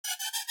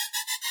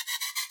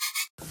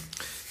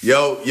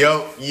Yo.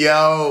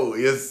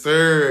 Yes,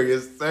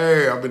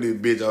 sir. I'm in this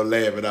bitch. I'm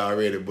laughing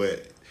already,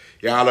 but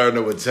y'all already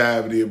know what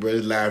time it is, bro.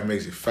 This Live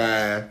Makes It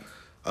 5.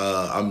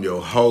 I'm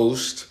your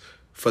host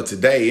for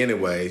today,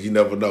 anyways. You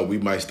never know. We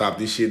might stop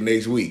this shit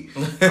next week.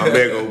 I'm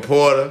Ego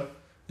Porter.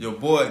 Your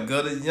boy,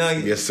 Gutter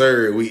Young. Yes,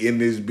 sir. We in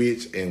this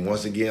bitch. And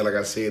once again, like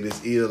I said,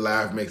 this is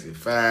Live Makes It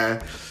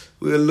 5.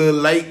 We're a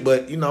little late,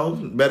 but, you know,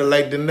 better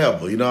late than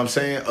never. You know what I'm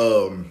saying?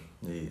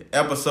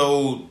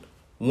 Episode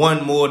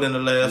one more than the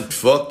last.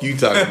 Fuck you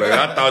talking about.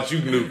 I thought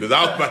you knew because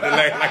I was about to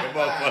laugh like a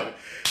motherfucker.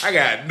 I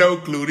got no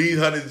clue. These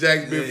 100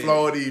 Jacks been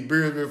flowing. These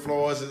beers been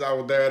flowing since I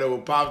was there. They were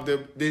popped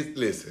up.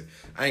 Listen,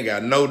 I ain't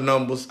got no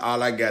numbers.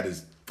 All I got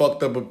is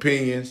fucked up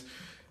opinions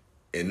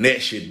and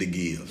that shit to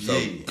give. So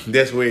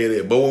that's where it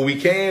is. But what we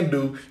can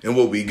do and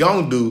what we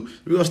gonna do,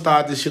 we gonna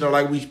start this shit off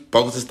like we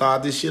supposed to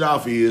start this shit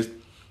off is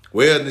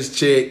wellness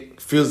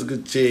check,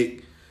 physical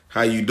check,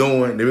 how you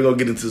doing. Then we gonna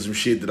get into some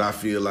shit that I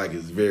feel like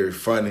is very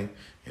funny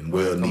and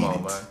well needed. Come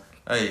on, man.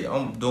 Hey,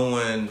 I'm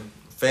doing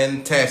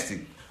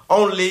fantastic.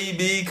 Only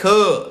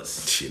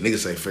because. Shit, nigga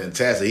say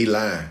fantastic. He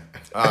lying.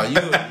 You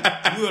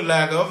a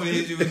liar. I'm gonna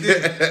hit you with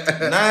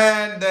this.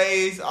 9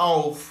 days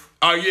off.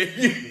 Oh,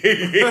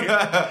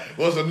 yeah.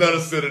 What's another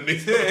set of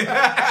niggas?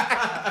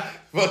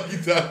 Fuck you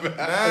talking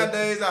about? 9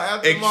 days off.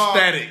 After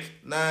ecstatic.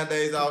 Tomorrow, 9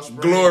 days off. Spring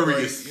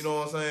glorious. Break, you know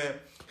what I'm saying?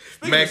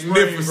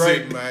 Magnificent.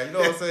 Break, man. You know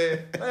what I'm saying?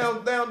 They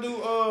don't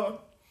do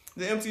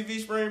the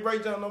MTV Spring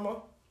Break jump no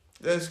more.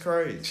 That's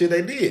crazy. Shit,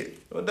 they did.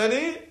 What that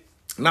is?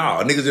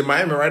 Nah, niggas in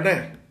Miami right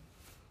now.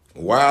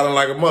 Wilding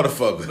like a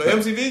motherfucker. The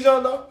MTV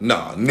jump though?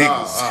 Nah,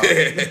 niggas.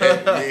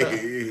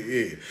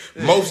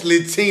 Yeah.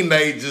 Mostly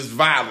teenagers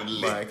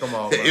violently. Man, come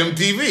on, man.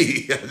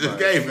 MTV. I just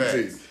gave it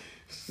to you.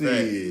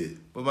 Shit.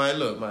 But man,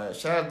 look, man,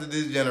 shout out to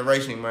this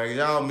generation, man.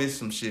 Y'all missed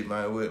some shit,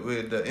 man,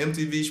 with the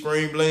MTV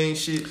Spring Bling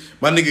shit.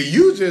 My nigga,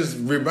 you just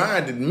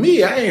reminded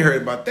me. I ain't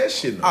heard about that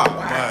shit.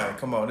 Man,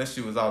 come on, that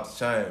shit was off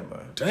the chain,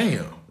 man.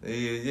 Damn. Yeah.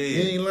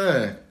 You ain't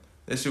lying.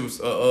 That shit was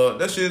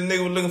that shit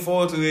nigga was looking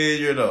forward to every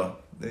year though.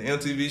 The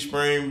MTV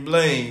Spring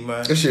Bling,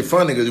 man. That shit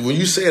funny because when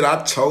you said,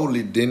 I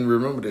totally didn't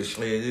remember that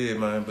shit. Yeah,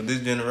 man. But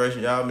this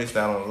generation, y'all missed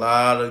out on a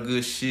lot of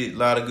good shit, a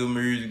lot of good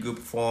music, good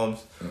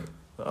performance.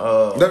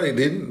 No, they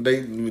didn't.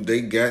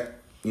 They got,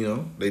 you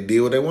know, they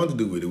did what they wanted to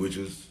do with it, which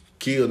was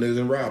kill niggas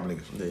and rob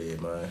niggas. Yeah,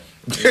 man.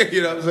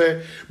 You know what I'm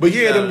saying? But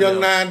yeah, them young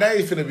 9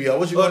 days finna be out.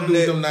 What you gonna do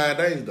with them 9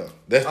 days though?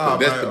 That's the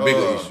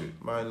bigger issue.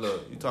 Man,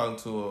 look, you talking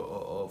to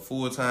a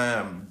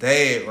full-time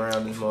dad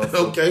around this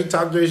motherfucker. Okay,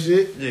 talk your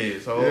shit. Yeah,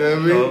 so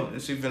you know,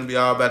 this shit finna be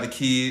all about the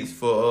kids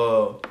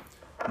for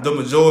the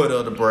majority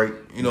of the break.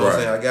 You know what I'm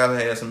saying? I gotta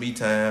have some me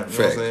time. You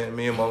know what I'm saying?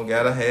 Me and mom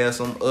gotta have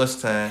some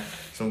us time,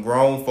 some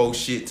grown folk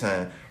shit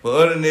time. But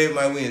other than that,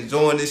 man, we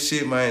enjoying this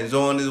shit, man,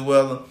 enjoying this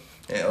weather.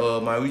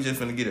 And man, we just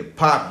finna get it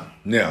popping.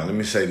 Now, let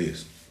me say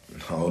this.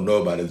 I don't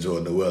know about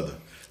enjoying the weather.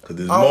 Cause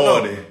this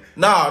morning.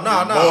 No. I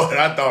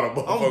thought a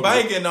motherfucker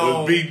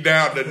was beating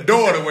down the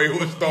door the way he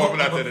was storming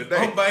out there today.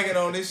 I'm banking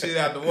on this shit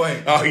out the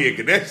way. Oh yeah,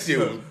 cause that shit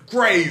was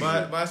crazy.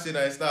 My shit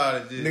ain't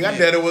started just nigga, I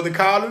thought it was the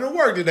call to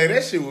work today.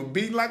 That shit was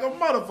beating like a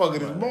motherfucker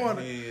this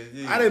morning.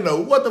 Yeah. I didn't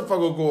know what the fuck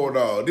was going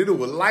on. Then it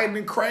was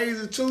lightning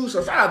crazy too.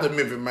 So shout out to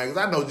Memphis, man. Cause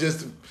I know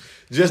just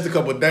a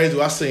couple of days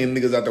ago, I seen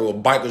niggas out there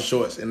with biker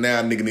shorts, and now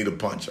a nigga need a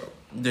poncho.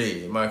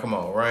 Yeah, man, come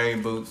on,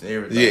 rain boots,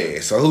 everything. Yeah,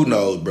 so who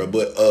knows, bro?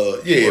 But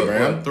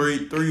man,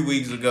 3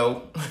 weeks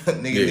ago,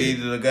 nigga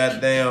needed a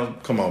goddamn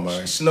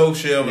snow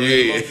shovel.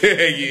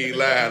 Yeah, you ain't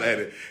lying at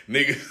it,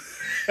 niggas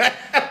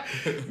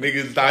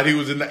thought he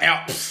was in the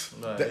Alps,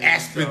 the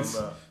Aspens.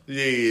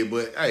 Yeah,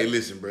 but hey,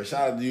 listen, bro.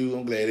 Shout out to you.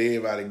 I'm glad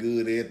everybody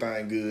good,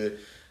 everything good.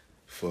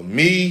 For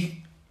me,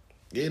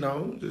 you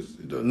know, just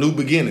new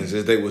beginnings,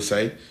 as they would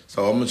say.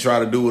 So I'm going to try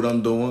to do what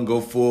I'm doing,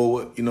 go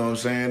forward, you know what I'm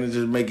saying, and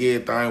just make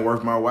everything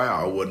worth my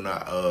while or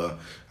whatnot.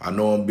 I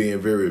know I'm being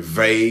very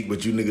vague,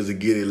 but you niggas will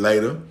get it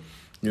later.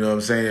 You know what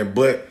I'm saying?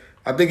 But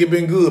I think it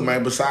been good,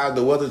 man. Besides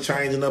the weather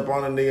changing up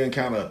on a nigga and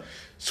kind of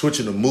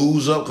switching the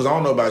moods up, because I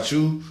don't know about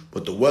you,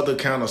 but the weather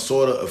kind of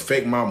sort of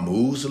affect my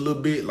moods a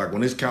little bit. Like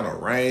when it's kind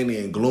of rainy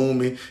and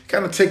gloomy,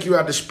 kind of take you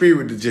out the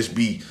spirit to just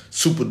be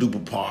super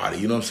duper party.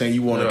 You know what I'm saying?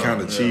 You want to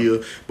kind of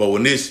chill. But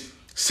when it's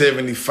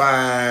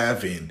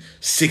 75 and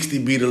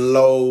 60 be the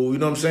low, you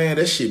know what I'm saying?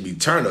 That shit be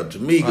turned up to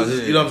me, cause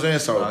you know what I'm saying?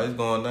 So it's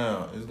going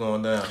down. It's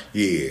going down.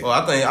 Yeah. Well,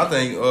 I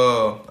think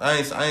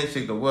I ain't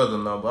checked the weather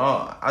now,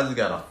 but I just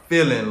got a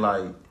feeling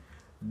like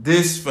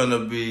this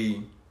finna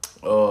be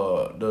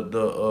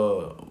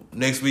the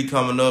next week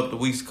coming up, the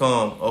weeks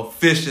come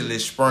officially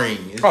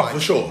spring. It's for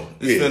sure.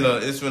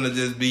 It's finna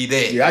just be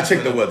that. Yeah, I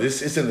checked the weather.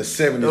 It's in the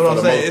 70s. You know what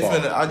I'm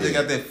saying? I just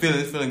got that feeling.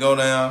 It's finna go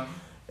down.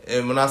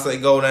 And when I say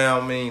go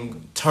down, I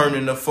mean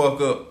turning the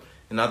fuck up.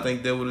 And I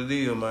think that's what it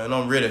is, man.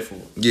 I'm ready for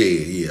it.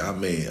 Yeah. I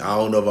mean, I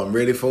don't know if I'm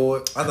ready for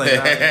it. I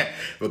think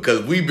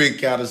because we've been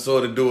kind of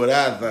sort of doing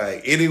our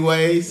thing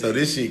anyway. So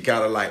this shit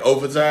kind of like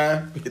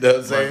overtime. You know what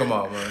I'm saying? Man, come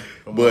on, man.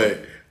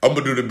 I'm going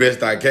to do the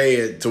best I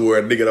can to where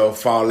a nigga don't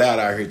fall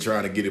out here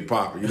trying to get it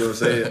popping. You know what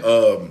I'm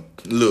saying?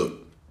 Look.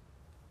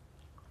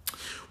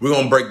 We're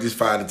going to break this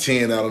 5 to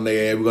 10 out on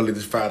their ass. We're going to let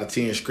this 5 to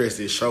 10 stress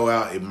this show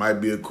out. It might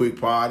be a quick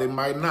pod. It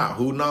might not.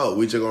 Who knows?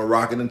 We're just going to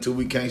rock it until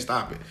we can't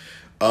stop it.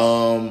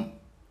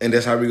 And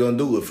that's how we're going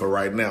to do it for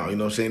right now. You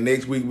know what I'm saying?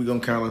 Next week, we're going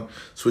to kind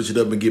of switch it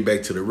up and get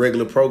back to the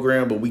regular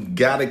program. But we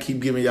got to keep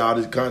giving y'all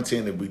this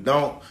content. If we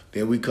don't,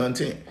 then we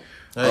content.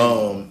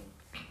 Hey.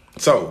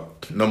 So,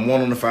 number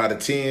 1 on the 5 to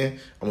 10,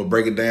 I'm going to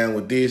break it down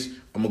with this.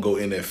 I'm going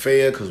to go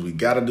NFL because we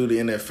got to do the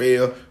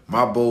NFL.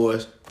 My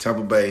boys,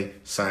 Tampa Bay,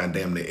 signed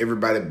damn near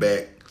everybody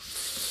back.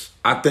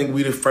 I think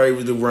we the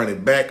favorites to run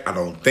it back. I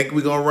don't think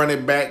we're going to run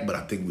it back, but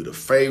I think we the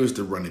favorites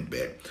to run it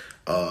back.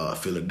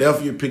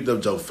 Philadelphia picked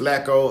up Joe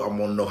Flacco. I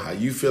want to know how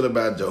you feel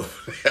about Joe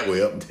Flacco.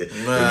 Well,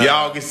 if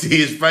y'all can see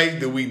his face,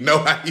 then we know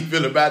how you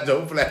feel about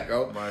Joe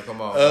Flacco. Man, come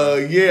on.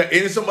 Yeah,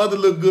 and some other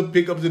little good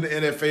pickups in the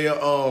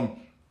NFL.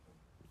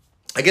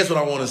 I guess what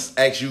I want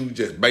to ask you,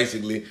 just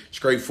basically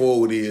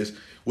straightforward, is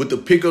with the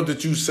pickup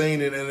that you've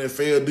seen in the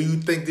NFL, do you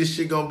think this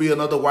shit gonna be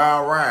another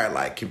wild ride,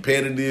 like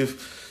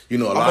competitive? You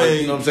know,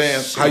 you know what I'm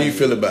saying? Shit. How you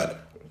feel about it?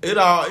 It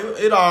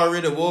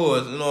already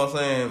was. You know what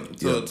I'm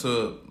saying?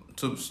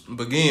 To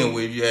begin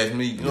with, you ask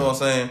me. You know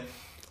what I'm saying?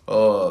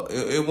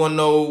 It wasn't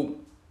no.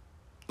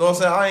 You know what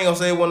I'm saying? I ain't gonna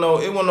say it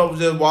wasn't no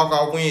just walk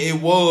off win.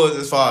 It was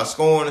as far as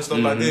scoring and stuff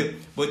like that.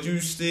 But you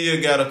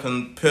still got a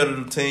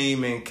competitive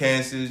team in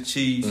Kansas City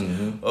Chiefs,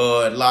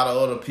 a lot of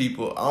other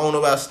people. I don't know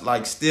about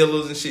like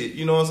Steelers and shit.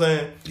 You know what I'm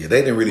saying? Yeah,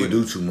 they didn't really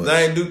do too much.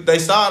 They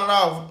started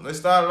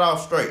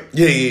off straight.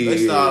 Yeah.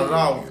 They started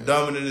off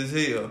dominant as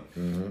hell.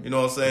 You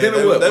know what I'm saying? Then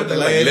they were like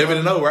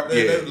 11-0, right?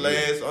 They were the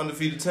last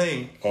undefeated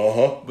team.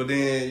 But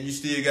then you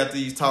still got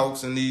these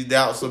talks and these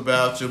doubts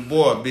about your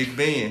boy Big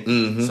Ben.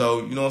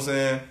 So you know what I'm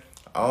saying?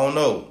 I don't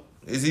know.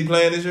 Is he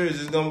playing this year? Is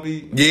this gonna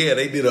be? Yeah,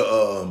 they did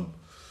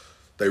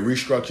they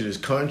restructured his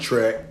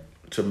contract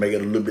to make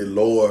it a little bit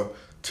lower,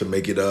 to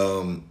make it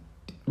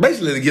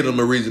basically to give him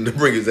a reason to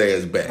bring his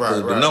ass back. Right.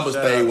 The numbers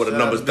stayed where the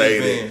numbers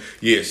stayed in.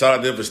 Yeah, shout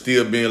out to them for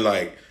still being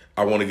like,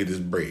 I want to get this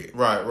bread.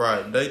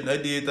 Right.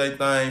 They did their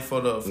thing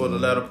for the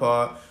latter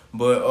part.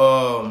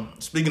 But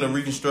speaking of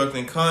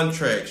reconstructing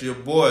contracts, your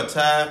boy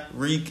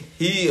Tyreek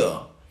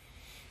Hill,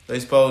 they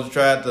supposed to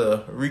try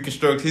to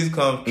reconstruct his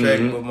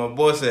contract, but my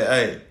boy said,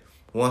 hey,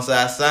 once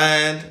I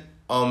signed,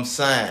 I'm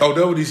signed. Oh,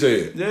 that's what he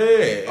said?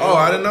 Yeah. Oh,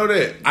 I didn't know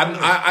that.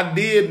 I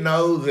did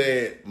know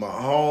that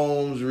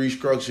Mahomes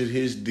restructured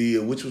his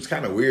deal, which was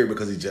kind of weird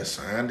because he just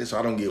signed it, so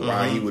I don't get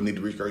why he would need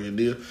to restructure the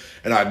deal.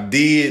 And I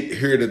did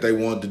hear that they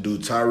wanted to do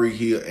Tyreek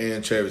Hill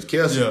and Travis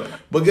Kelce. Yeah.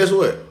 But guess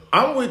what?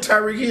 I'm with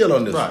Tyreek Hill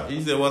on this one.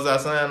 He said, once I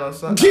signed, I'm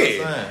signed.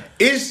 Yeah.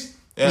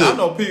 I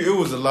know people, it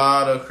was a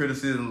lot of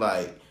criticism,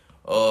 like,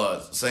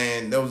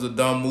 saying that was a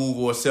dumb move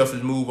or a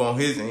selfish move on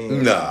his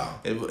end. Nah.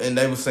 And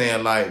they were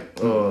saying like,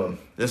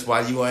 that's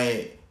why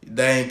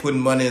they ain't putting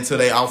money into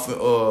their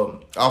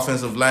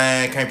offensive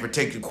line, can't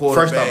protect your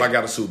quarterback. First off, I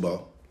got a Super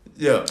Bowl.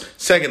 Yeah.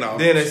 Second off,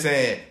 then they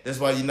saying that's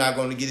why you're not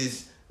going to get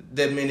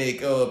that many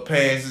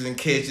passes and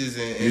catches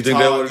and you think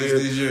that what it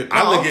is? This year.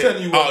 I'm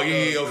telling you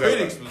what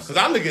critics. Because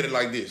I look at it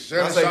like this.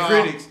 Shannon Sharp,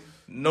 critics,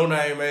 no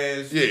name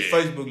ass,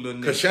 Facebook little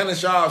nigga. Because Shannon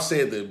Sharp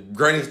said the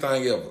greatest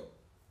thing ever.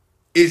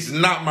 It's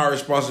not my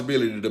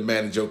responsibility to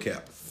manage your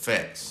cap.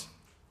 Facts.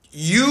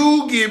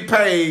 You get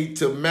paid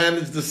to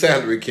manage the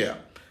salary cap.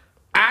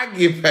 I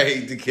get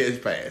paid to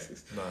catch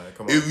passes. Nah,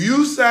 come on. If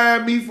you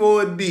sign me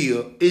for a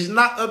deal, it's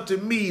not up to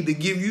me to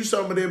give you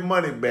some of that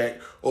money back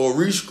or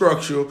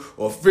restructure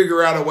or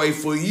figure out a way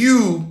for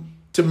you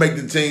to make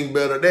the team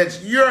better.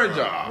 That's your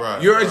job.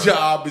 Right, your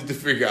job is to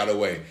figure out a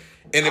way.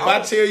 And if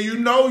I tell you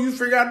no, you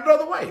figure out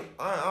another way.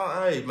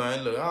 Hey,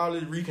 man, look, all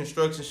this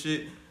reconstruction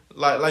shit,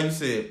 like you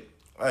said,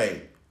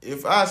 hey,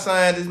 if I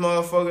sign this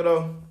motherfucker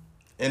though,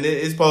 and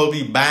it's supposed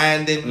to be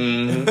binding,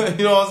 you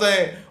know what I'm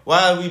saying?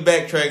 Why are we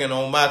backtracking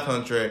on my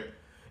contract?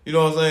 You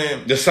know what I'm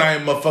saying? The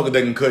same motherfucker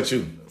that can cut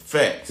you.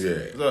 Facts. Yeah.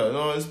 So, you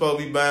know, it's supposed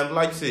to be binding.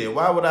 Like you said,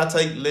 why would I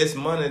take less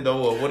money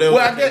though, or whatever?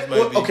 Well, I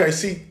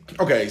guess,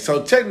 okay,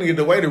 so technically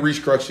the way the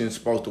restructuring is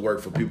supposed to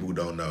work for people who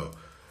don't know,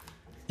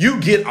 you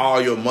get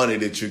all your money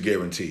that you're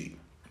guaranteed.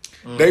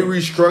 They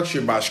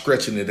restructure by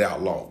stretching it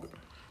out longer.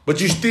 But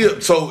you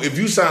still, so if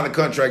you sign a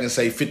contract and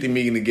say $50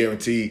 million in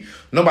guarantee,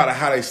 no matter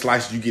how they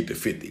slice, you get to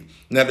 50.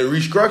 Now the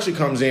restructure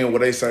comes in where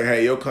they say,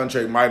 hey, your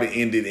contract might have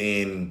ended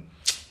in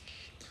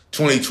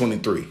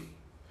 2023.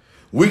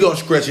 We're going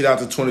to stretch it out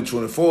to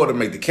 2024 to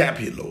make the cap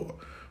hit lower.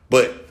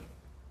 But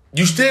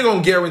you still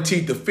going to guarantee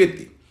the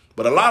 50.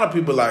 But a lot of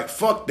people are like,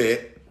 fuck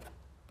that.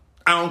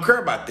 I don't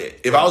care about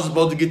that. If I was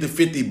supposed to get the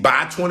 50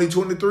 by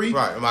 2023,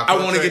 I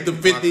want to get the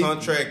 50. My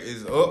contract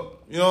is up.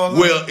 You know what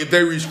I'm saying? Well, if they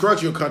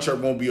restructure, your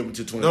contract won't be up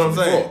until 2024. You know what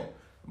I'm saying?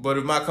 But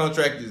if my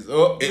contract is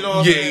up, you know what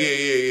I'm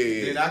saying?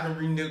 Yeah. Then I can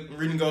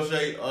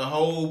renegotiate a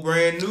whole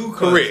brand new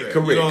contract.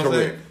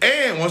 Correct.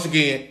 And once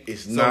again,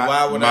 it's not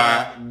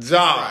my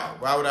job. Right.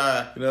 Why would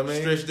I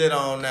stretch that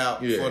on out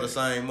for the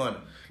same money?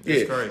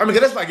 That's crazy. I mean,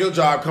 that's like your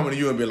job coming to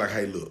you and being like,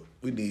 hey, look,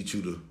 we need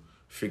you to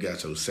figure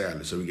out your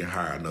salary so we can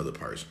hire another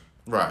person.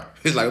 Right.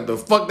 It's like, what the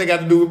fuck they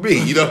got to do with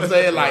me? You know what I'm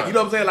saying? Like, you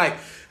know what I'm saying? Like,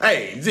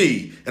 hey,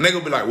 G. And they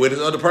gonna be like, well, this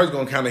other person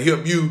gonna kind of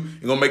help you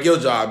and gonna make your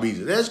job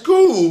easier. That's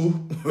cool.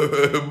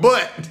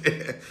 But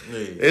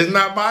it's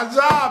not my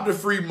job to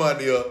free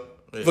money up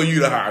for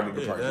you to hire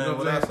another person. You know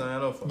what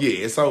I'm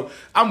saying? Yeah, so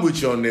I'm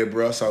with you on that,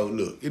 bro. So,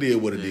 look, it is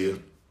what it is.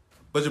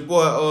 But your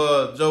boy,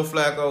 Joe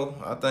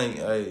Flacco, I think,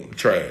 hey,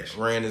 trash.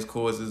 Ran his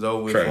course. Is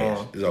over with for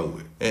him. It's over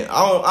with. And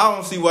I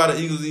don't see why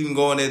the Eagles even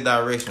go in that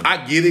direction. I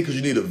get it because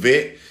you need a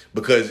vet.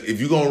 Because if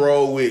you're gonna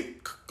roll with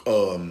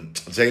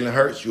Jalen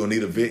Hurts, you're gonna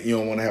need a vet. You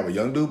don't want to have a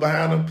young dude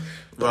behind him.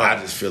 But right.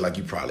 I just feel like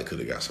you probably could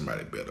have got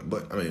somebody better.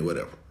 But I mean,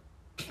 whatever.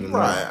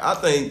 Right. I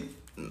think.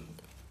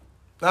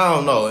 I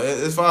don't know.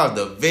 As far as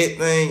the vet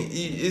thing,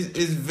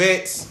 it's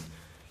vets.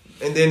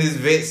 And then it's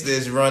vets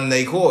that's run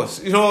their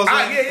course. You know what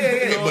I'm saying?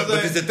 Yeah. You know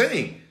but it's the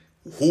thing.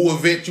 Who a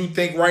vet you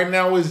think right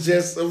now is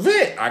just a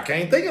vet? I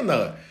can't think of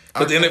none.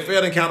 Because the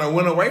NFL done kind of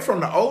went away from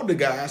the older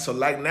guys. So,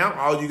 like, now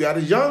all you got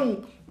is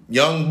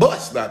young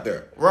busts out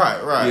there.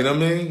 Right. You know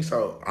what I mean?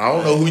 So, I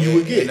don't know who you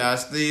would get. And I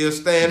still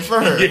stand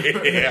firm.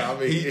 I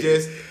mean. He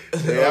just a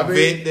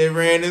vet that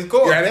ran his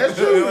course. Yeah, that's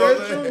true.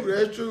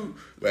 That's true.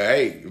 But,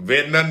 hey,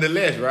 vet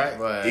nonetheless,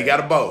 right? He got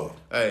a bowl.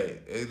 Hey,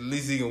 at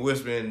least he can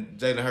whisper in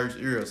Jalen Hurts'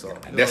 ear or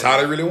something. That's how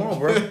they really want,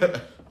 bro.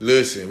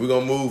 Listen, we're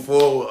going to move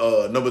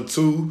forward. Number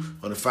 2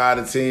 on the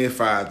 5 to 10,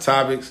 5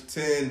 topics.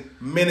 10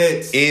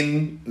 minutes.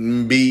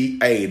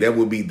 NBA. That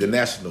would be the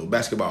National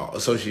Basketball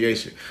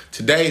Association.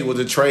 Today was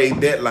a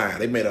trade deadline.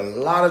 They made a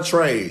lot of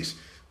trades.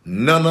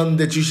 None of them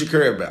that you should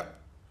care about.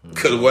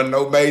 Because wasn't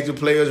no major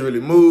players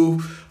really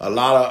moved. A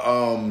lot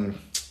of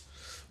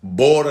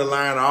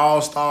borderline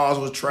all-stars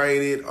was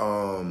traded.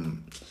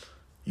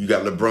 You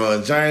got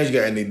LeBron James, you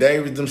got Anthony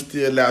Davis, them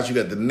still out. You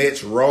got the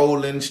Nets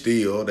rolling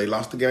still. They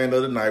lost the game the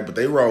other night, but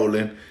they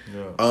rolling.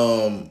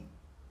 Yeah.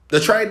 The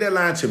trade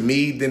deadline to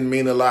me didn't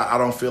mean a lot. I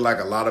don't feel like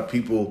a lot of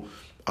people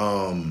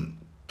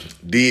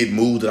did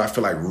moves that I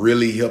feel like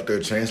really helped their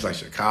chance. Like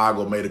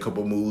Chicago made a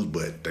couple moves,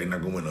 but they're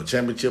not going to win no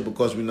championship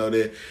because we know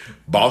that.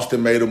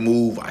 Boston made a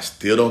move. I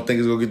still don't think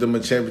it's going to get them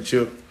a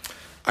championship.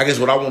 I guess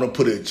what I want to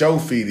put at your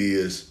feet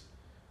is,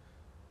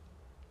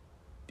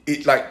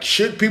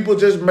 should people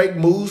just make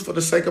moves for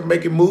the sake of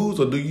making moves,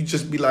 or do you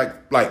just be like,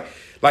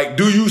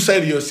 do you say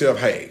to yourself,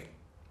 hey,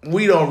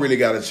 we don't really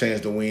got a chance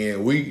to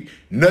win.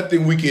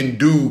 Nothing we can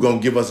do gonna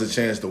give us a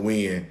chance to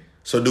win.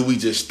 So do we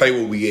just stay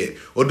where we at,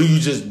 or do you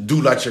just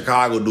do like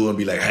Chicago do and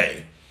be like,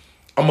 hey,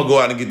 I'm gonna go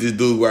out and get this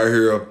dude right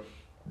here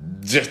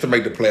just to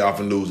make the playoff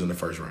and lose in the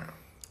first round?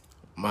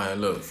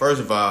 Man, look,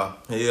 first of all,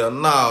 hell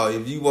no.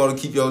 If you want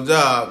to keep your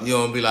job, you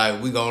don't be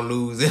like, we gonna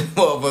lose this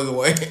motherfucking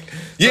way.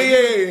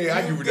 Yeah.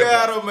 I you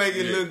gotta make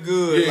it look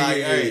good.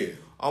 Hey,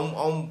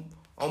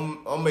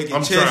 I'm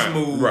making chess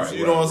moves. Right,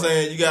 you know what I'm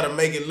saying? You gotta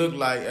make it look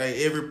like,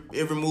 hey,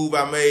 every move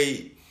I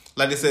made,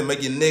 like they said,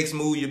 make your next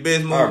move your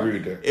best move. I agree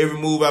with that. Every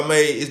move I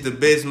made is the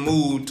best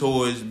move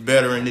towards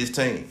bettering this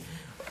team.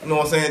 You know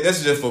what I'm saying?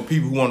 That's just for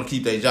people who want to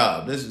keep their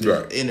job. This is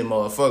just any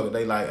motherfucker.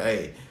 They like,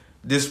 hey,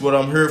 this is what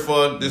I'm here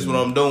for. This is what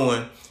I'm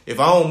doing. If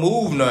I don't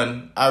move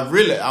nothing,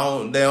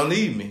 they don't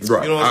need me.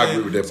 Right. You know what I'm saying?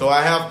 Agree with that. So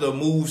I have to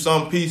move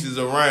some pieces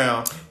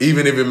around.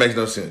 Even if it makes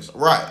no sense.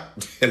 Right.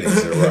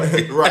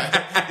 Right.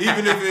 Right.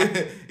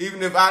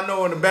 Even if I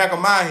know in the back of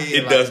my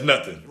head it does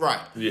nothing. Right.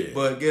 Yeah.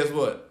 But guess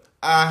what?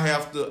 I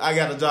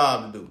got a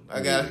job to do.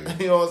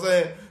 You know what I'm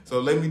saying? So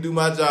let me do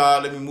my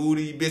job. Let me move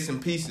these bits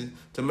and pieces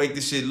to make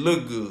this shit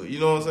look good. You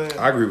know what I'm saying?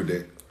 I agree with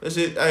that. That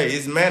shit, hey,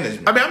 it's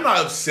management. I mean, I'm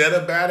not upset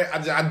about it.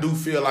 I do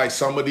feel like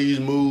some of these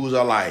moves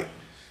are like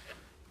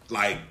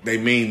they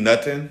mean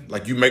nothing.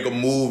 Like you make a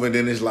move and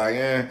then it's like,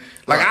 eh.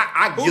 Like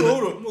I get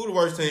who the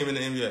worst team in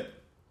the NBA?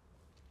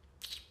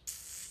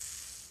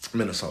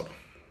 Minnesota.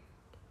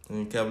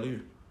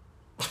 Cavaliers.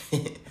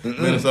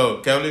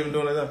 Minnesota. Cavaliers been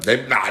doing that?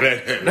 They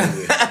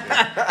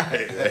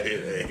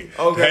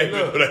okay,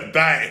 look.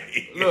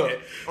 Look,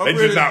 they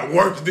just not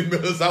worse than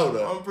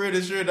Minnesota. I'm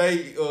pretty sure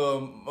they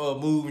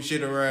moving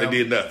shit around. They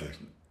did nothing.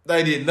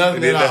 They did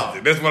nothing at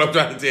all. That's what I'm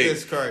trying to tell you.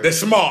 That's crazy. They're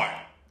smart.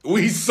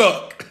 We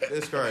suck.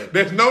 That's crazy.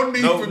 There's no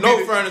need for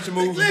no furniture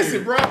moves.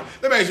 Listen, bro.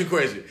 Let me ask you a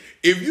question.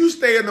 If you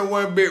stay in the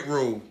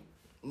 1-bedroom,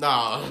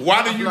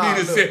 why do you need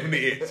a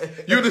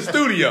 7-inch? You're the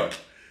studio.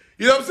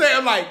 You know what I'm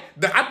saying? Like,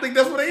 I think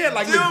that's what they had.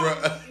 Like, bro.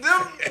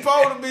 Them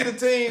supposed to be the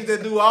teams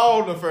that do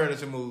all the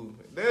furniture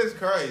moves. That's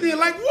crazy. Yeah,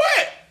 like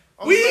what?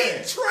 We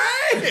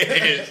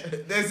trash.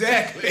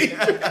 Exactly.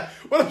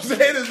 What I'm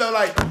saying is though,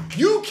 like,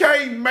 you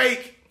can't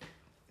make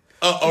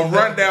a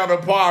rundown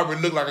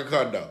apartment look like a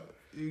condo.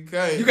 You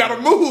can't. You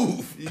gotta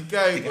move. You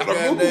can't. You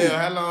gotta move.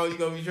 How long you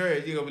gonna be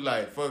trash? You gonna be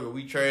like, fuck it,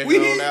 we trash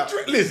on out.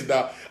 Listen,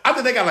 dog. I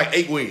think they got like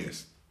 8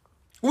 wins.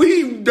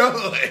 We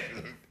done.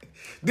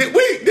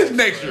 This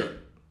next year.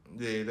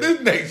 Yeah, this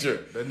next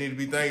year. They need to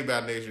be thinking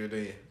about next year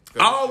then.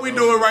 All we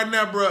doing right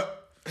now, bro,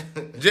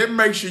 just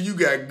make sure you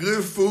got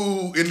good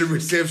food in the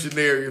reception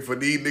area for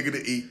these niggas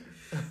to eat.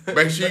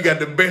 Make sure you got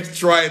the best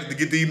trainers to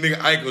get these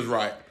niggas ankles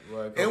right.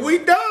 And we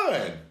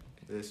done.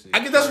 I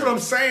guess that's what I'm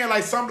saying.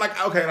 Like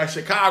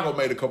Chicago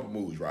made a couple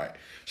moves, right?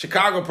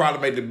 Chicago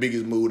probably made the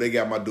biggest move. They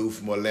got my dude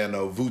from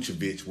Orlando,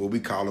 Vucevic, what we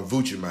call him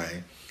Vucci,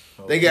 man.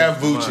 They got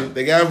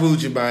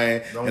Vucci,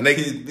 man. And they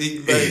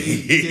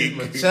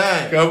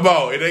come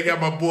on, and they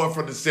got my boy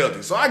from the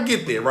Celtics. So I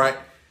get there, right?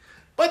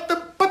 But the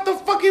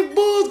fucking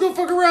Bulls gonna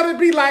fuck around and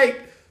be like,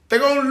 they're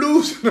gonna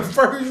lose in the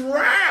first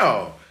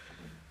round.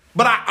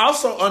 But I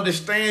also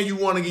understand you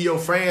want to give your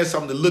fans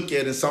something to look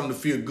at and something to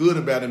feel good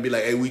about and be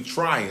like, hey, we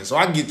trying. So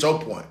I get your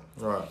point.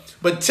 Right.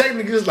 But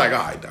technically, it's like, all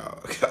right,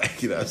 dog.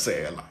 You know what I'm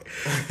saying? Like,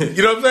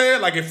 you know what I'm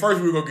saying? Like, at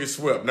first we were going to get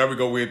swept. Now we're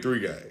going to win 3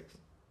 games.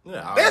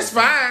 Yeah, that's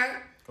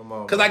fine. Come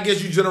on. Because I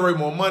guess you generate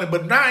more money.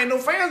 But now ain't no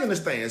fans in the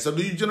stands. So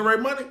do you generate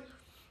money?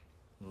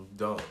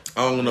 Don't.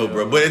 I don't know,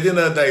 bro. But at the end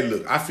of the day,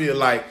 look, I feel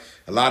like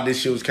a lot of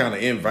this shit was kind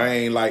of in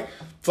vain. Like,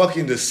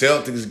 fucking the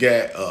Celtics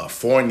got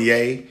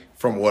Fournier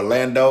from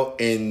Orlando.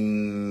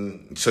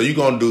 And so you're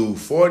going to do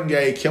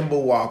Fournier,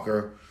 Kemba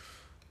Walker,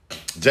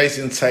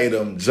 Jason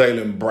Tatum,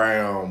 Jaylen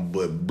Brown,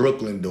 but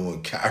Brooklyn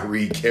doing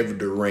Kyrie, Kevin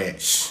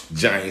Durant,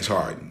 James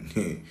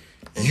Harden.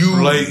 You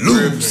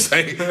lose.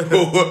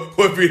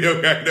 What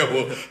video got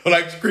that?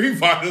 Like Street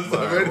Fighter.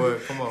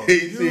 Come on.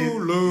 You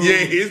lose. Yeah,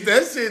 it's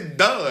that shit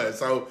done.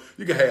 So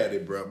you can have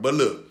it, bro. But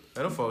look.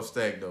 Them folks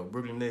stacked, though.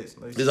 Brooklyn Nets.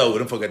 It's over.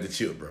 Them folks got the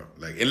chill, bro.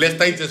 Like, unless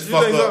they just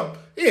fuck up. So?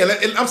 Yeah,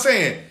 I'm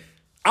saying,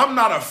 I'm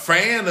not a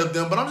fan of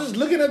them, but I'm just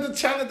looking at the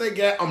talent they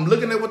got. I'm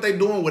looking at what they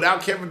doing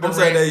without Kevin Durant. I'm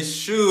saying they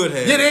should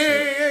have.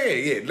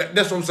 Yeah.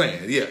 That's what I'm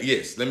saying. Yeah,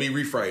 yes. Let me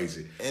rephrase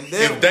it. And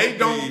if they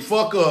don't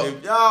fuck up.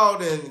 If y'all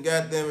done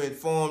goddamn it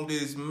formed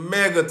this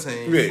mega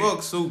team,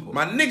 fuck Super.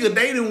 My nigga,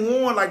 they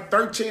done won like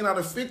 13 out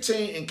of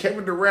 15, and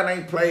Kevin Durant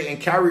ain't played,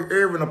 and Kyrie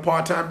Irving a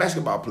part-time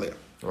basketball player.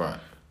 Right.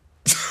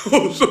 So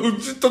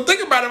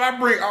think about it. If I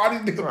bring all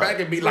these niggas back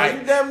and be like,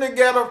 you damn near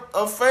got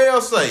a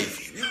fail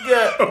safe. You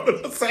got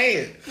what I'm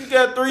saying. You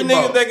got 3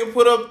 niggas that can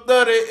put up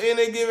 30 in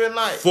a given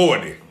night.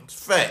 40. It's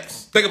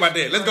facts. Think about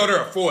that. Let's go there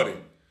at 40.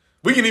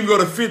 We can even go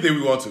to 50 if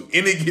we want to.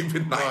 Any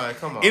given night. Right,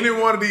 come on. Any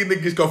one of these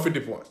niggas go 50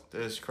 points.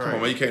 That's crazy. Come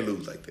on, man. You can't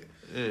lose like that.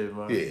 Yeah,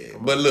 man. Yeah.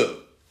 But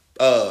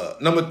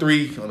look, number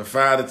 3 on the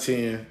 5 to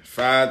 10,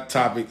 5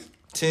 topics.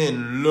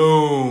 10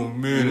 long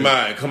minutes.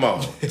 Man, come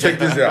on. Check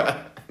this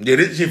out. Yeah,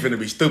 this shit finna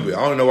be stupid.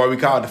 I don't know why we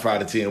called it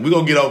 5 to 10. We're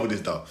going to get over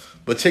this, though.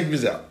 But check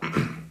this out.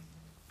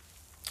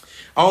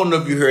 I don't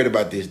know if you heard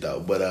about this, though.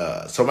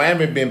 But so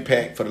Miami been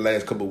packed for the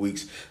last couple of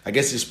weeks. I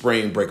guess it's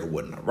spring break or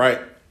whatnot, right?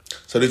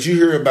 So did you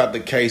hear about the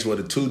case where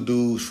the 2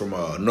 dudes from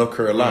North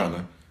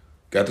Carolina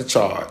got the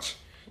charge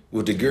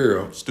with the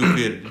girl?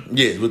 Stupidity.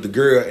 Yes, with the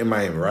girl in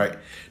Miami, right?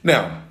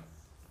 Now,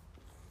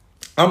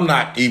 I'm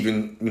not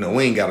even,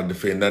 we ain't got to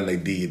defend nothing they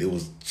did. It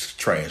was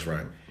trash,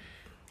 right?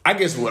 I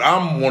guess what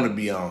I want to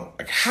be on,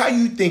 like, how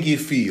you think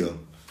it feel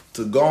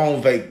to go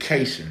on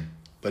vacation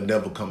but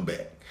never come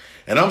back?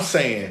 And I'm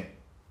saying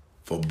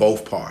for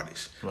both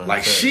parties. Right,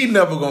 like, she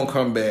never going to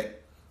come back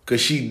because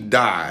she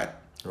died.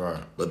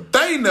 Right. But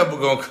they never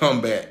going to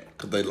come back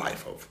because their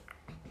life over.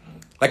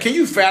 Like, can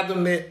you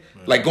fathom that?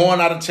 Right. Like,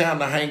 going out of town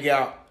to hang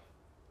out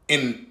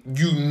and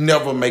you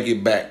never make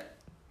it back.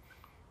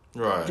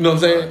 Right. You know what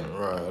I'm saying?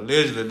 Right.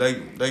 Allegedly,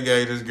 they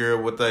gave this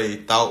girl what they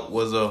thought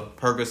was a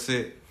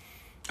Percocet.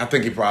 I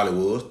think it probably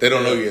was. They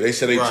don't know yet. They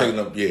said they checking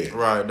up. Yeah.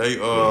 Right. They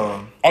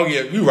Oh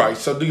yeah, you right.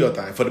 So do your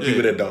thing for the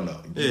people that don't know.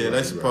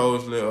 They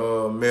supposedly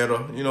met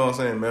her. You know what I'm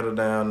saying? Met her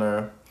down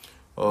there.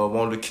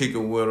 Wanted to kick her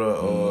with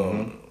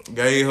her.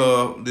 Gave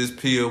her this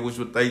pill, which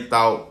what they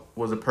thought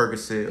was a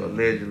Percocet,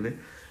 allegedly.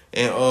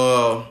 And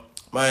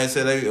man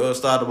said they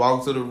started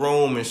walking to the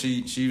room, and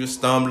she was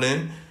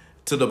stumbling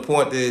to the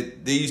point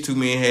that these 2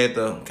 men had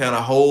to kind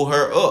of hold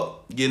her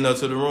up, getting her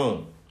to the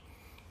room.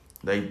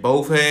 They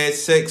both had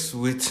sex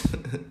with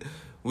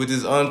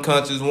this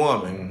unconscious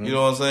woman. Mm-hmm. You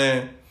know what I'm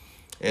saying?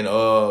 And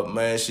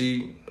man,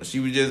 she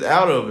was just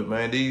out of it,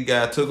 man. These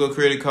guys took her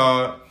credit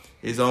card.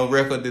 It's on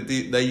record that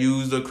they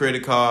used her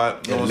credit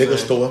card. You know liquor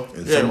store.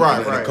 And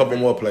a couple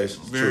more places.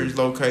 Various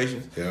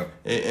locations. Yeah.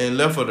 And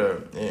left her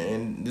there.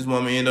 And this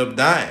woman ended up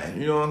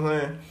dying. You know what I'm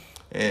saying?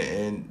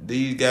 And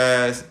these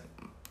guys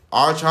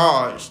are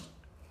charged.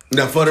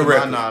 Now for the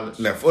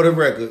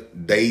record,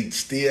 they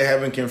still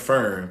haven't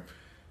confirmed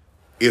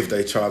if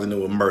they charging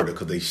them with murder,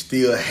 because they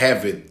still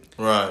haven't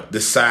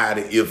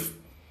decided if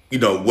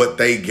what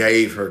they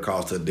gave her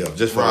caused her death.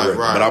 Just for the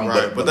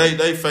record. But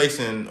they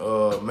facing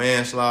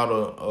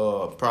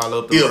manslaughter, probably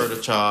up the murder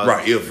charge.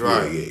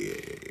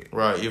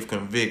 Right. If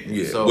convicted.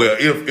 Yeah. So, well,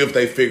 if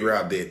they figure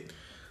out that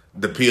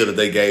the pill that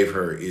they gave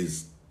her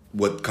is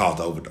what caused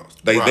the overdose,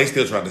 they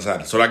still trying to decide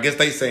it. So I guess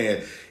they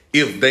saying,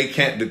 if they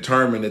can't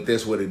determine that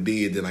that's what it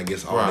did, then I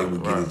guess all they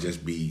would get is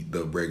just be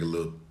the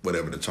regular,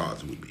 whatever the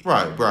charge would be.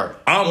 Right.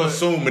 I'm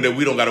assuming that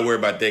we don't got to worry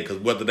about that, because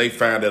whether they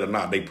find it or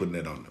not, they putting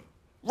it on them.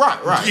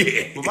 Right.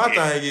 Yeah. But my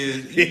thing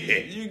is,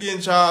 you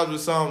getting charged with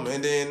something,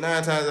 and then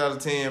 9 times out of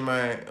 10,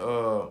 man,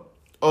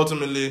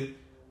 ultimately,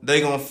 they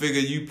gonna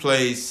figure you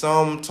play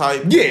some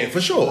type of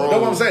for sure. Role.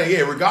 That's what I'm saying.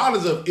 Yeah,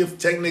 regardless of if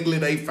technically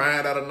they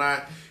find out or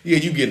not,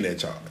 you getting that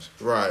charge.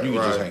 Right.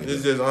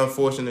 It's just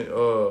unfortunate.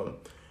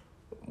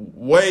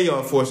 way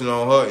unfortunate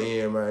on her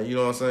end, man. You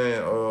know what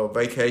I'm saying?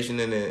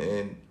 Vacationing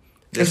and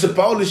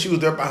supposedly she was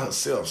there by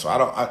herself, so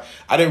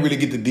I didn't really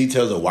get the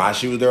details of why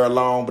she was there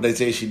alone, but they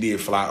said she did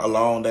fly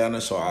alone down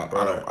there, so I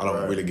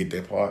don't really get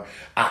that part.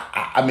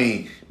 I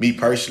mean, me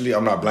personally,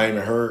 I'm not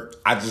blaming her.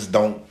 I just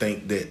don't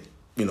think that,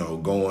 you know,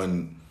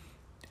 going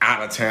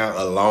out of town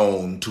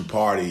alone to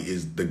party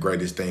is the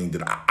greatest thing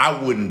that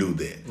I wouldn't do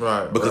that.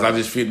 Right. Because I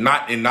just feel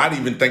not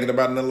even thinking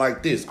about nothing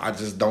like this. I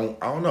don't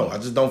know. I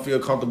just don't feel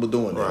comfortable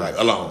doing that, like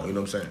alone. You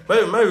know what I'm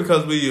saying? Maybe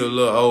because we a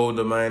little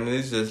older, man, and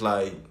it's just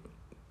like,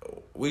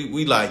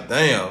 we like,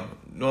 damn,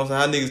 you know what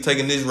I'm saying? How niggas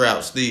taking this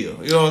route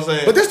still? You know what I'm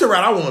saying? But that's the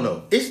route I want to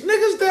know. Is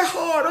niggas that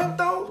hard up,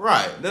 though?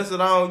 Right. That's what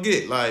I don't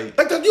get. Like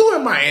you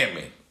in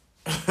Miami.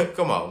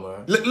 Come on,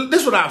 man.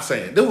 This is what I'm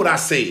saying. This is what I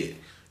said.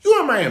 You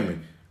in Miami.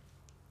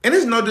 And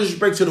there's no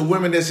disrespect to the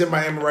women that's in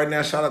Miami right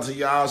now. Shout out to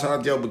y'all. Shout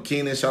out to your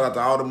bikini. Shout out to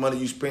all the money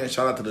you spent.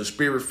 Shout out to the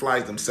Spirit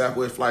flights, them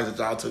Southwest flights that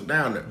y'all took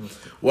down there.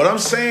 What I'm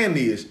saying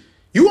is,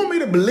 you want me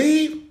to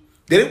believe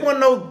that it wasn't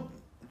no,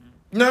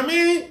 you know what I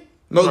mean?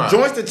 No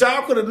joints that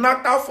y'all could have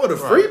knocked out for the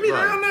freebie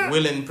down there?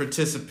 Willing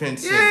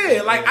participants.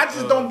 Yeah, like I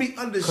just don't be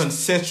understanding.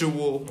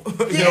 Consensual. You know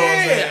what I'm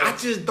Yeah, saying? I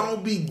just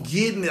don't be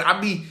getting it.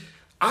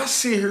 I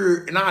sit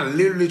here and I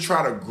literally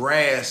try to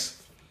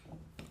grasp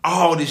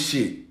all this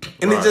shit.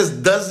 And it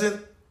just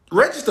doesn't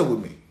register with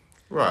me.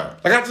 Right.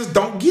 Like, I just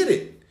don't get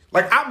it.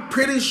 Like, I'm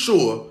pretty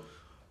sure.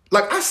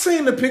 Like, I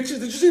seen the pictures.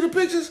 Did you see the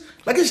pictures?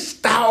 Like, it's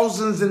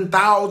thousands and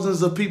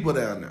thousands of people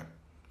down there.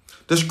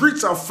 The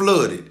streets are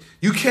flooded.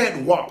 You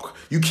can't walk.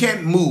 You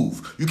can't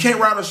move. You can't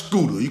ride a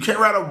scooter. You can't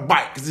ride a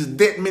bike because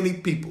there's that many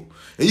people.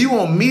 And you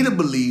want me to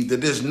believe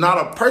that there's not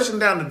a person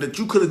down there that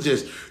you could have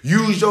just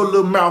used your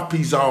little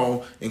mouthpiece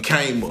on and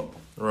came up.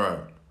 Right.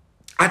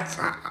 I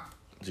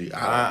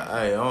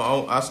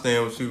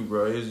stand with you,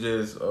 bro. It's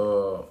just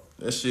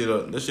that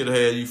shit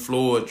had you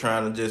floored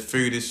trying to just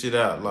figure this shit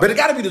out. Like, but it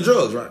got to be the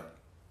drugs, right?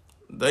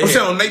 I'm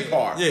saying on their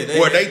part,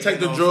 where they take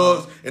the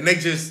drugs and they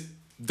just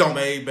don't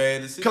made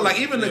bad decisions. Cause like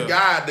even the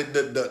guy,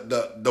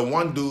 the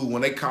one dude,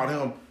 when they caught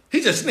him,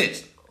 he just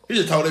snitched. He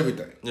just told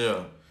everything.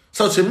 Yeah.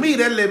 So to me,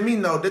 that let me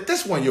know that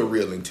this wasn't your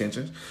real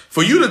intentions.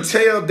 For you to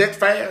tell that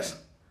fast,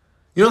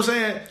 you know what I'm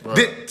saying? Right.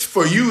 That,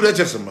 for you, that's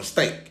just a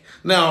mistake.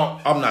 Now,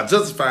 I'm not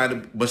justifying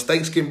it.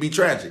 Mistakes can be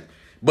tragic.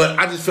 But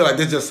I just feel like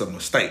that's just a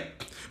mistake.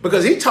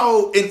 Because he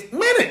told in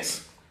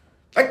minutes.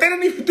 Like, they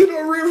didn't even do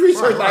no real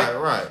research.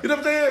 Right. You know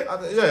what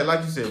I'm saying? Yeah,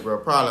 like you said, bro.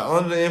 Probably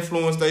under the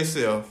influence they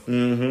self.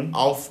 Mm-hmm.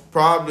 Off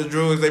probably the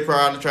drugs they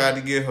probably tried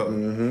to get her.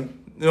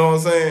 Mm-hmm. You know what I'm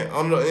saying?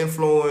 Under the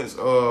influence,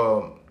 you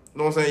know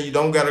what I'm saying? You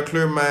don't got a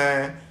clear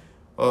mind,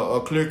 a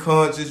clear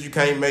conscience. You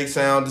can't make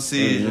sound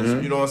decisions.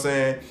 Mm-hmm. You know what I'm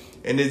saying?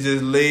 And it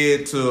just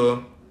led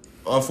to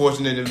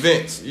unfortunate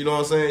events. You know what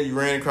I'm saying? You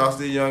ran across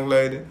this young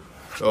lady.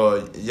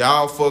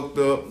 Y'all fucked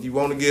up. You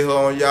want to get her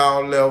on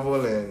y'all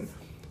level, and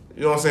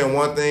you know what I'm saying?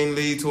 One thing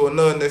lead to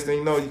another. Next thing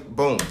you know,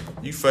 boom,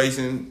 you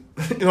facing.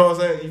 You know what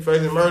I'm saying? You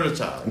facing murder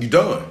charge. You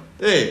done.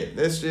 Yeah,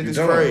 that shit is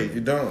crazy.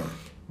 You done.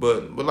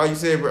 But like you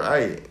said, bro,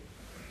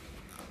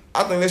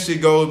 I think that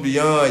shit goes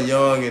beyond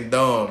young and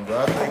dumb,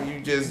 bro. I think you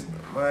just,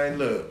 man,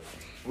 look,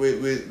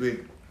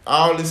 with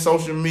all this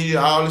social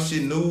media, all this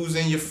shit, news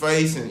in your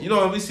face, and you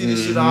know, we see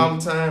this shit all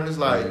the time. It's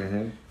like,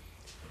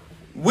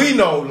 we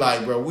know,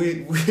 like, bro,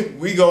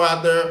 we go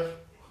out there,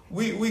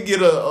 we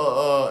get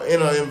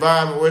in an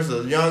environment where it's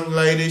a young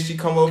lady, she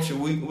come up,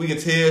 we can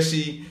tell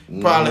she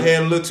probably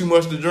had a little too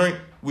much to drink.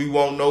 We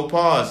won't know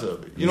parts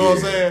of it. You know what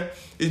I'm saying?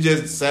 It's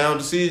just sound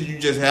decisions you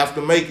just have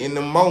to make in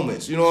the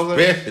moments. You know what I'm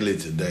saying? Especially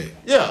today.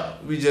 Yeah,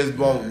 we just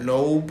won't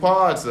know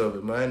parts of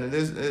it, man. And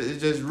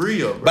it's just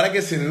real. Bro. But I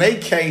guess in their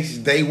case,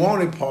 they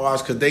wanted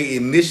parts because they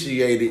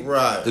initiated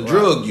the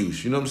drug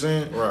use. You know what I'm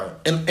saying? Right.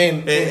 And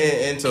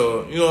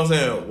to, you know what I'm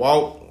saying,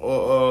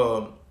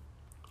 walk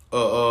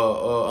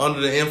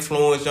under the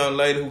influence, young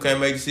lady who can't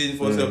make decisions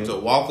for herself, to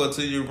walk her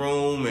to your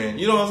room, and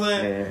you know what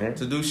I'm saying,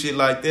 to do shit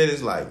like that.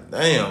 It's like,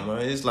 damn, man.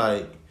 It's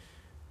like,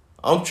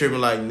 I'm tripping.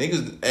 Like,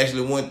 niggas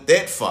actually went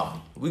that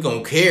far. We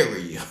gonna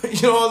carry you.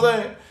 You know what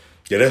I'm saying?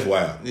 Yeah, that's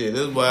wild. Yeah,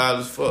 that's wild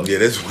as fuck. Yeah,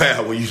 that's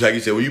wild when you, like you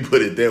said, when you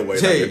put it that way,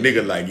 like a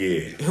nigga, like,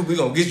 yeah, we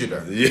gonna get you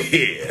there.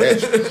 Yeah,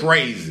 that's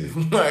crazy.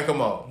 Like,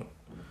 come on.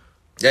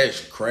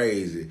 That's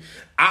crazy.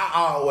 I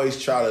always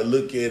try to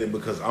look at it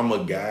because I'm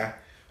a guy.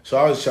 So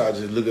I always try to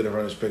just look at it from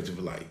the perspective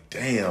of like,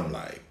 damn,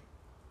 like,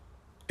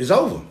 it's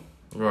over.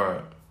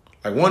 Right.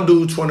 Like, one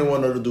dude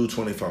 21, other dude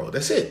 24.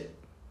 That's it.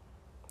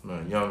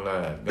 Man, young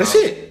lad. That's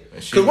it.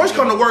 Because worst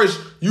come to worst,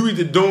 you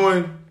either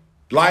doing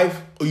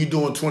life or you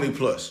doing 20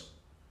 plus.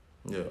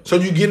 Yeah. So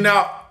you getting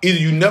out, either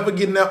you never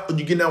getting out or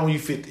you getting out when you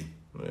 50.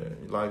 Yeah,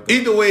 like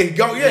either way it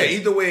go,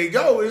 either way it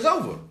go, it's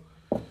over.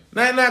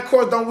 Now, of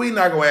course, we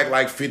not gonna act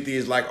like 50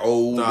 is like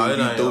old. No, it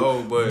ain't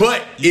old, but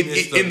in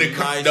the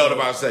nice, know what I'm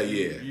about to say,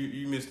 yeah.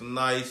 You missed a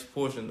nice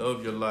portion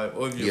of your life,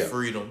 of your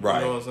freedom. Right.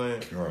 You know what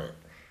I'm saying? Right.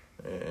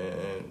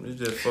 And it's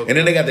just fucking. And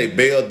then they got their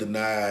bail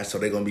denied, so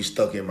they're gonna be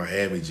stuck in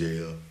Miami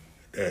jail.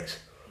 That's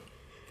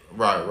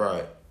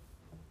right.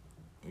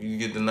 you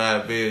get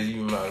denied bail,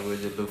 you might as well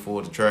just look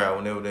forward to trial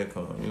whenever that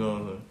comes. You know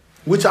what I'm saying?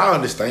 Which I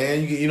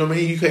understand. You know what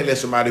I mean? You can't let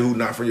somebody who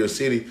not from your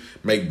city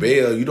make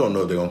bail. You don't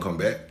know if they're gonna come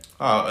back.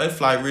 Oh, that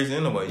flight risk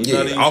anyway.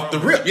 Off the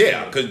rip,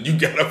 yeah, because you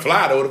gotta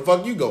fly to where the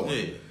fuck you going.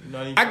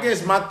 Yeah, I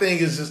guess my thing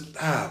is just,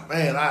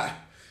 man,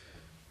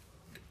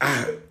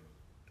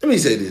 let me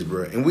say this,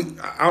 bro, and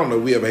I don't know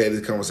if we ever had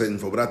this conversation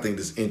before, but I think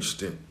this is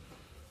interesting.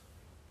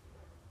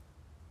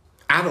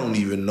 I don't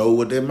even know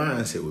what their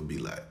mindset would be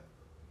like.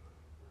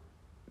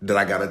 That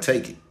I gotta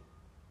take it.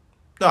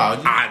 No,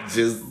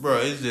 bro,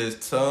 it's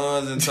just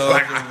tons and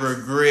tons of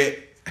regret,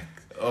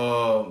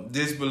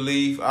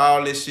 disbelief,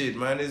 all this shit,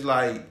 man. It's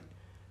like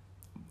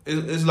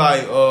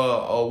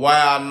a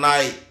wild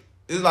night.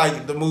 It's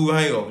like the movie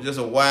Hangover, just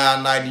a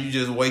wild night. And you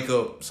just wake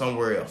up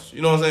somewhere else.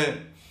 You know what I'm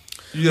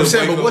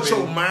saying? But what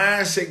your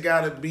mindset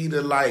gotta be to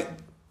you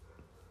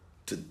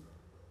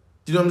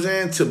know what I'm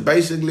saying? To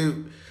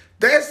basically,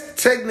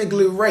 that's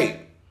technically rape.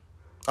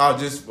 You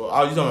talking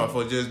about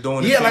for just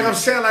doing it? Yeah, like I'm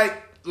saying, I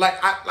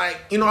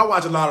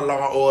watch a lot of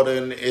Law and Order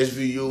and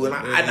SVU,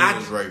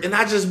 and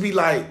I just be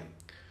like,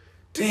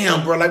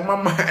 damn, bro, like my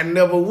mind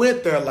never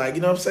went there. Like,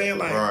 you know what I'm saying?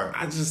 Like, right.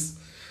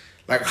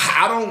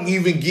 I don't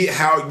even get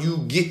how you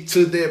get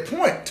to that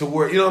point to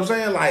where, you know what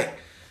I'm saying? Like,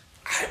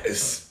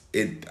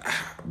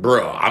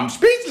 bro, I'm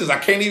speechless. I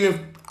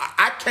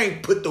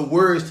can't put the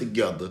words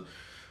together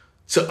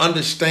to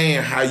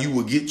understand how you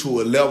would get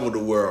to a level to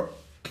where,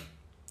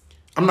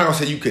 I'm not gonna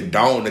say you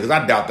condone it, because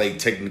I doubt they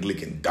technically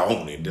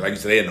condone it. Like you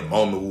said, in the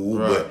moment,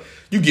 right. But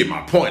you get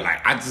my point.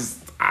 Like,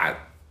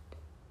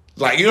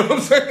 you know what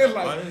I'm saying?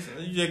 Like,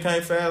 you just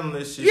can't fathom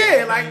this shit.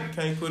 Yeah, like, you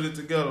can't put it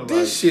together.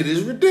 This shit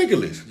is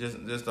ridiculous.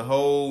 Just the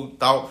whole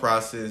thought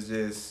process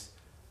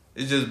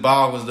just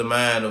boggles the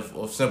mind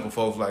of simple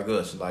folks like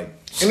us. Like,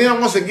 and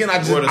then once again, I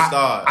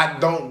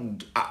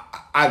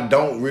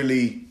don't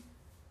really,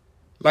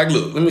 like,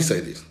 look, let me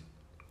say this.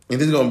 And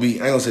this is gonna be,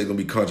 I ain't gonna say it's gonna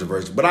be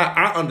controversial, but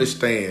I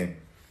understand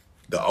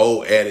the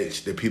old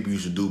adage that people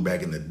used to do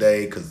back in the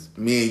day, because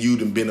me and you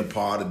done been a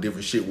part of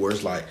different shit where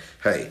it's like,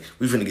 hey,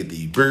 we finna get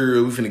these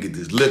beer, we finna get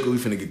this liquor, we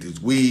finna get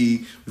this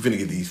weed, we finna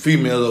get these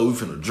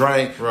females, we finna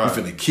drink, right.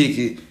 We finna kick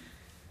it.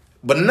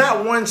 But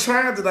not one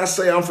time did I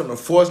say I'm finna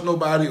force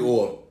nobody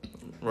or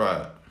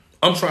right.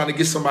 I'm trying to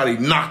get somebody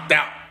knocked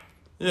out.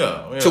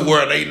 Yeah. To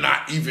where they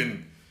not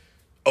even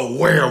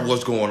aware of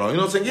what's going on. You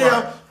know what I'm saying?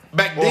 Yeah. Right.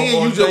 Back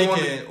then, you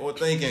just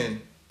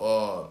thinking,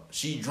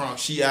 she drunk,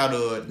 she out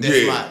of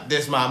it.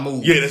 That's my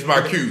move. Yeah, that's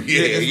my cue.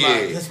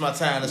 Yeah, that's my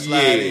time to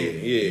slide in.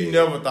 Yeah. You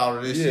never thought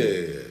of this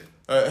shit.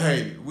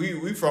 Hey,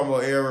 we from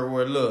an era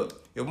where,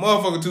 look, if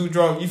motherfucker too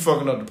drunk, you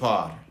fucking up the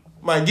party.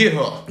 Might get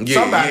her.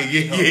 Somebody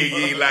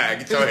you lying.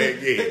 Get your head,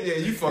 yeah,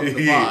 you fucking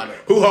the party.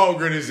 Who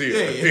hungry this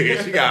here?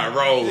 Yeah, she got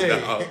rolls,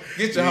 dog.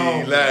 Get your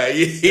home. Y'all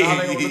ain't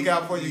gonna look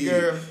out for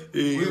your girl.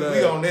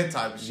 We on that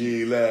type of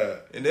shit.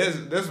 And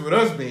that's with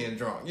us being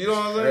drunk. You know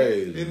what I'm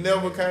saying? It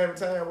never came a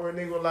time where a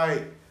nigga was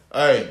like,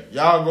 hey,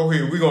 y'all go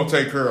here. We gonna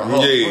take care of her.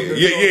 Yeah.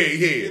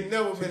 It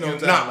never been no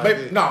time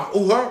like that.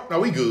 Her? No,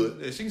 we good.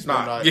 Yeah, she can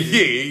spend all Yeah,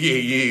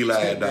 you ain't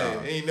lying,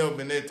 dog. Ain't never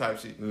been that type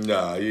shit.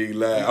 Nah, you ain't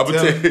lying. I'm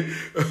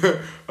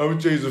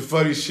gonna tell you some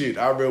funny shit.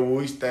 I remember when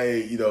we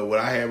stayed, when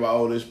I had my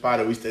oldest spot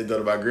and we stayed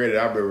under my granny,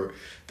 I remember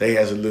they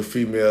had some little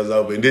females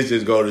over, and this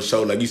just go to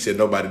show, like you said,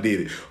 nobody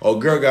did it.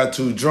 Old girl got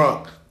too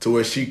drunk to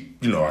where she,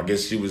 I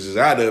guess she was just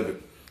out of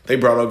it. They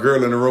brought a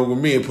girl in the room with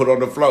me and put her on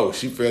the floor.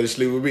 She fell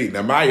asleep with me.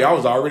 Now, I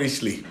was already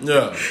asleep.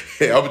 Yeah.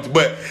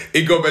 But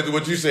it go back to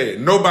what you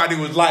said. Nobody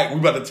was like, we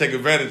about to take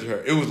advantage of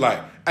her. It was like,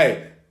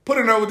 hey, put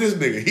her there with this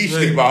nigga. He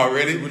sleep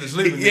already. With the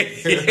sleeping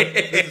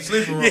nigga. With the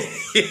sleeping room.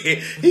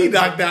 He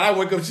knocked out. I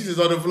wake up, she just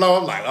on the floor.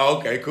 I'm like, oh,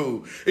 okay,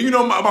 cool. And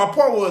my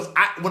point was,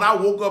 when I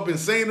woke up and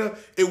seen her,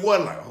 it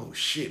wasn't like, oh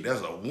shit,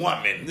 that's a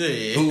woman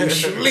who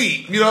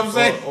sleep. You know what I'm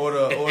saying?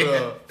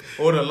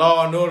 Or the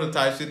Law and Order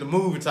type shit, the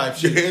movie type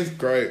shit. Yeah, it's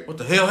great. What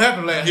the hell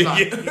happened last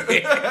night?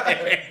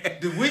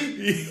 Did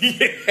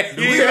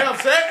we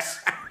have sex?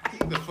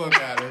 Get the fuck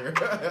out of here.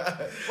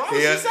 Why would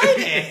you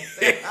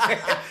say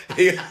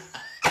that?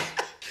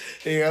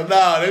 Hell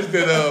no, this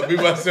could be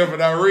myself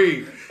and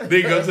Irene.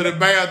 Nigga go to the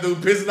bathroom,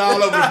 pissing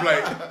all over the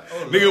place.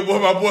 Nigga,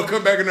 my boy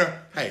come back in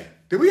there. Hey,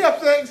 did we have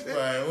sex?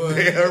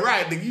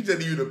 Right, nigga, you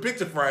just use a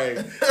picture frame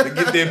to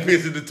get that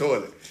piss in the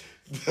toilet.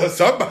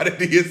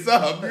 Somebody did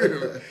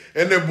something.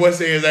 And that boy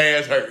said his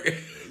ass hurt.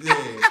 Yeah.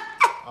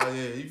 Oh,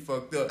 yeah, he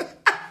fucked up.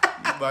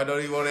 You might don't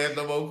even want to ask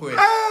no more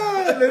questions.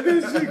 Let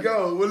this shit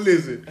go. Well,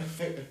 listen.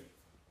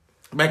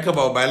 Man, come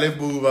on, man. Let's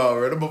move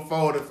on. Number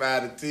 4 to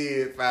 5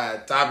 to 10,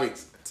 5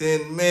 topics.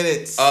 10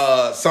 minutes.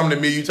 Something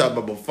that me and you talked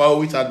about before.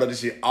 We talked about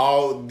this shit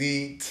all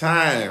the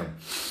time.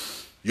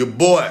 Your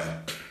boy,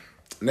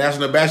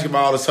 National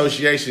Basketball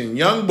Association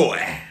young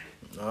boy,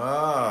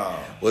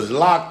 was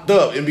locked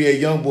up. NBA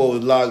young boy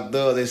was locked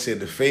up. They said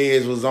the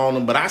feds was on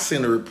him. But I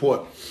seen a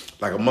report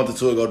like a month or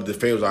two ago that the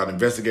feds was out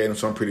investigating him.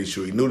 So I'm pretty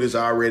sure he knew this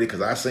already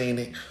because I seen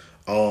it.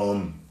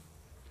 So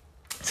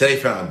they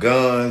found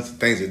guns,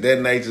 things of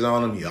that nature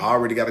on him. He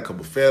already got a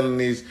couple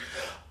felonies.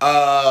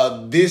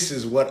 This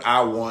is what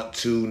I want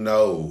to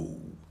know.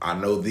 I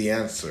know the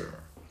answer.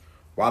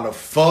 Why the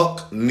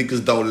fuck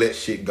niggas don't let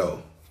shit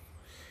go?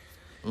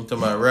 You talking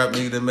about rap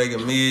niggas that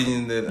making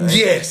millions?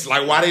 Yes,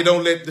 like why they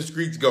don't let the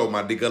streets go,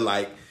 my nigga.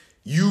 Like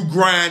you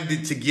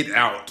grinded to get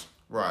out.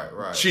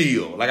 Right.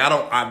 Chill. Like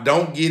I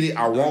don't get it.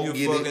 I won't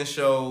get it. Fucking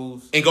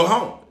shows and go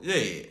home.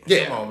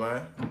 Yeah. Come on,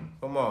 man.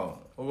 Come on.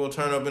 We're gonna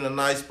turn up in a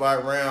nice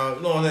spot round.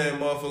 You know what I'm saying,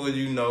 motherfuckers?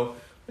 You know,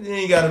 but you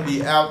ain't gotta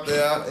be out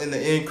there in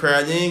the in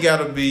crowd. You ain't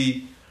gotta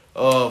be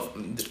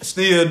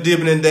still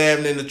dipping and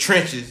dabbing in the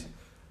trenches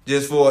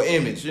just for an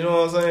image. You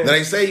know what I'm saying? Now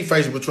they say he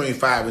facing between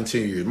 5 and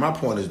 10 years. My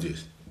point is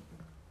this: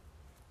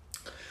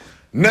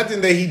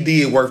 nothing that he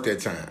did worth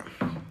that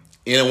time.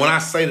 And when I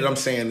say that, I'm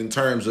saying in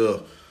terms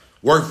of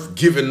worth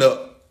giving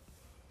up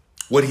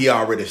what he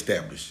already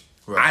established.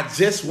 Right. I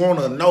just want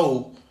to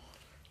know,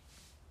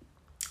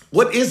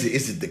 what is it?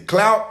 Is it the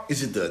clout?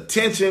 Is it the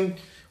attention?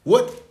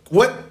 What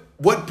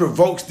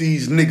provokes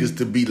these niggas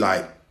to be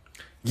like,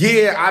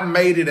 yeah, I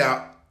made it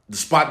out the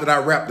spot that I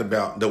rapped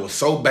about that was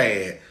so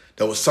bad,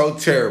 that was so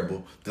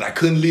terrible, that I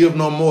couldn't live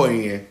no more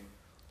in,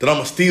 that I'm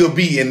going to still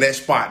be in that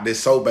spot that's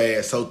so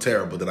bad, so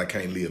terrible that I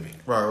can't live in.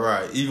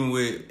 Right. Even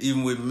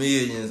with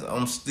millions,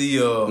 I'm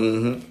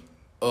still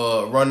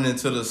running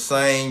into the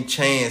same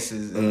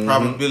chances and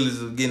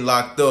probabilities of getting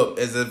locked up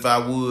as if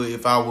I would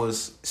if I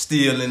was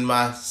still in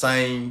my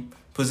same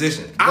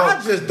position.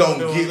 I just don't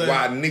get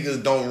why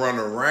niggas don't run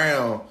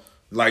around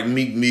like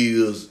Meek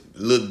Mills,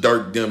 Lil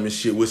Durk, them and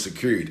shit with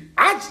security.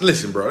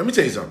 Listen, bro, let me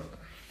tell you something.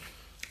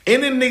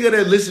 Any nigga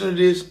that listen to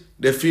this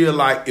that feel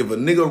like if a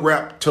nigga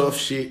rap tough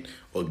shit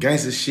or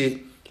gangster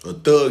shit or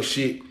thug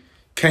shit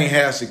can't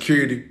have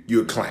security,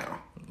 you a clown.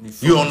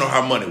 You don't know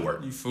how money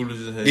works. You foolish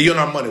as hell. You don't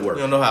know how money works.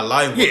 You don't know how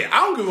life works. Yeah, I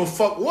don't give a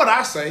fuck what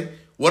I say.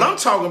 What I'm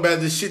talking about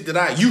is the shit that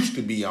I used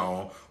to be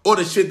on or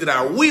the shit that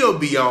I will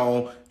be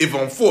on if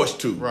I'm forced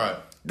to. Right.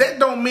 That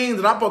don't mean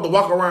that I'm supposed to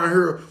walk around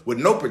here with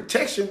no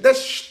protection.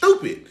 That's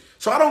stupid.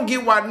 So I don't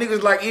get why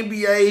niggas like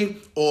NBA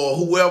or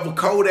whoever,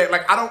 Kodak,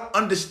 like I don't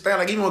understand.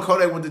 Like even when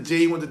Kodak went to jail,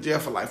 he went to jail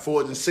for like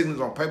forging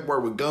signatures on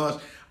paperwork with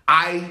guns.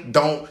 I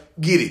don't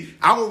get it.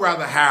 I would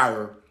rather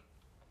hire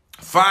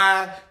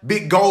 5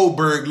 big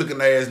Goldberg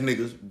looking ass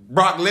niggas,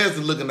 Brock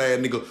Lesnar looking ass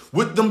niggas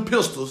with them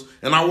pistols,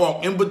 and I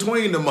walk in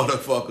between the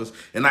motherfuckers,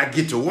 and I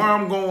get to where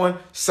I'm going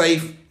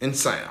safe and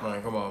sound.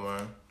 Man, come on,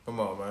 man.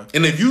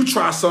 And if you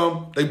try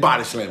something, they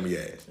body slam your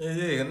ass. Yeah,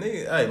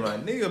 nigga. Hey,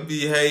 man, nigga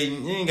be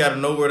hating. You ain't gotta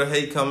know where the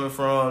hate coming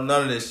from.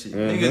 None of this shit.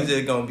 Niggas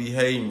just gonna be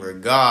hating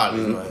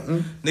regardless,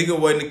 man. Nigga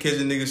waiting to catch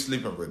a nigga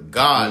sleeping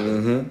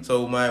regardless.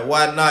 So, man,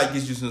 why not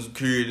get you some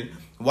security?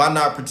 Why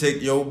not protect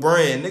your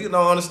brand? Nigga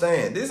don't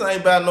understand. This ain't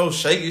about no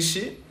shaky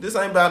shit. This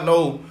ain't about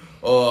no,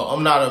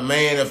 I'm not a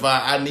man if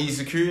I need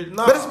security.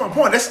 No. But that's my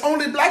point. That's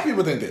only black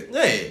people think that.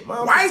 Yeah.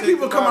 Man, white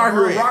people come out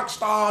here, rock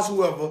stars,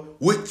 whoever,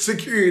 with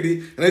security,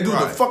 and they do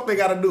the fuck they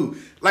gotta do.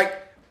 Like,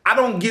 I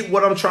don't get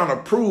what I'm trying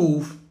to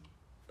prove.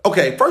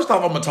 Okay, first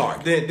off, I'm a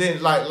target.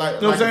 Then like you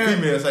know what I'm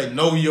female say,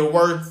 know your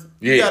worth.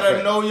 Yeah, you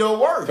gotta know your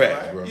worth,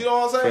 facts, right? You know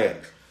what I'm saying?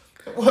 Facts.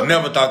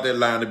 Never thought that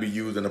line to be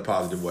used in a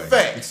positive way.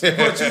 Facts.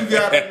 But you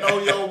gotta know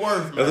your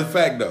worth, man. That's a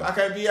fact, though. I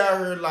can't be out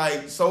here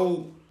like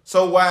so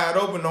wide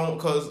open on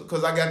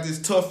cause I got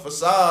this tough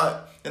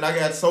facade and I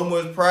got so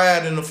much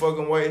pride in the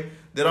fucking way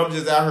that I'm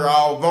just out here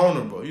all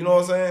vulnerable. You know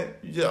what I'm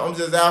saying? I'm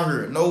just out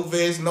here, no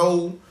vest,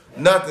 no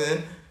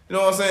nothing. You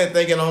know what I'm saying?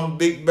 Thinking I'm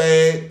big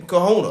bad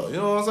Kahuna. You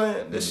know what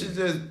I'm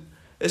saying?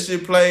 This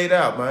shit played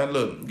out, man.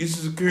 Look, get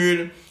your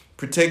security,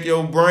 protect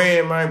your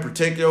brand, man,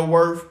 protect your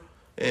worth.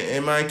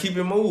 And man, keep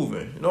it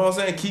moving. You know what I'm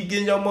saying? Keep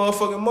getting your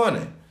motherfucking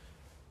money.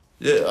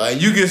 Yeah,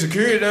 you get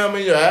security down,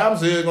 man, your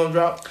album's still gonna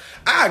drop.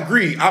 I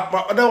agree.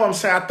 I know what I'm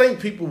saying. I think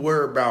people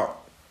worry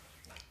about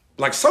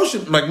like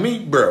social, like me,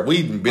 bro.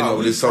 We've been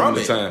over this so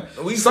many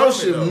times.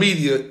 Social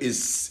media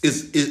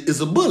is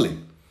a bully.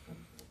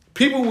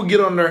 People will get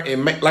on there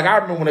and make, like I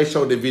remember when they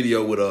showed the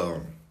video with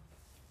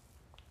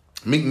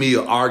Meek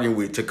Mill arguing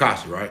with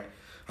Tekashi, right?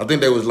 I think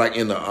they was like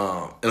in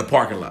a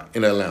parking lot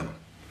in Atlanta.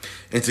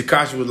 And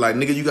Tekashi was like,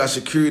 nigga, you got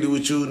security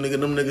with you, nigga,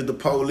 them niggas the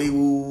police,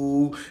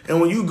 woo.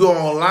 And when you go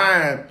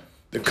online,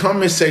 the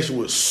comment section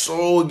was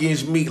so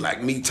against me,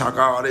 like me talk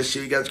all that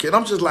shit, you got security.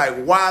 I'm just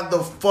like, why the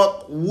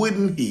fuck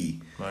wouldn't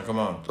he? Man, come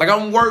on. Like,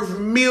 I'm worth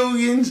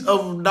millions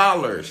of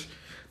dollars.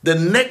 The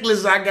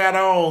necklace I got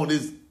on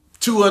is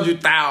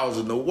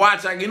 $200,000. The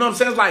watch, you know what I'm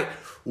saying? It's like,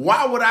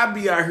 why would I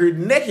be out here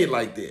naked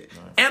like that?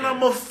 And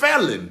I'm a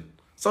felon.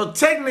 So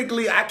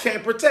technically, I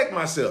can't protect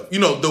myself. You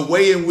know, the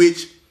way in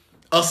which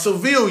a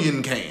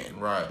civilian can.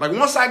 Right. Like,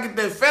 once I get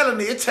that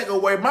felony, it take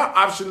away my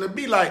option to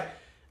be like,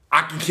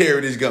 I can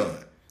carry this gun.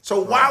 So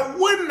why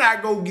wouldn't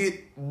I go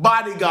get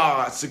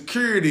bodyguards,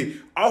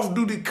 security,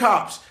 off-duty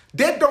cops?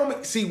 That don't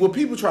make... See, when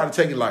people try to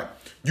take it like,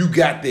 you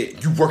got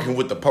that, you working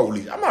with the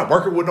police. I'm not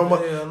working with no more.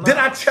 No. Did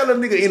I tell a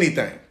nigga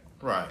anything?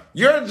 Right.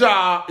 Your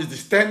job is to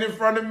stand in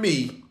front of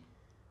me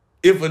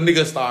if a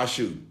nigga starts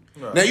shooting.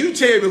 Right. Now, you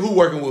tell me who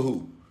working with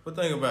who. But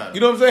think about it.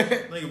 You know what I'm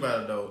saying? Think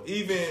about it, though.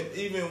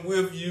 Even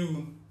with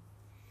you...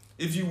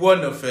 If you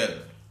wasn't a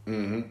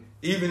felon,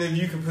 even if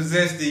you could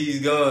possess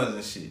these guns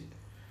and shit,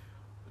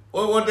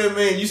 What that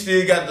mean? You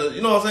still got the,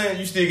 you know what I'm saying?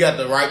 You still got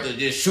the right to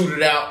just shoot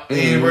it out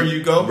anywhere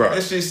you go. Right.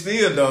 That shit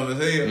still dumb as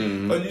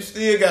hell. But you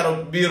still got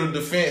to build a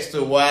defense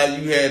to why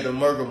you had to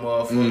murder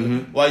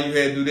motherfucker, why you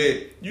had to do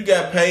that. You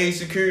got paid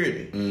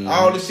security.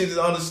 All this shit is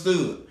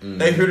understood.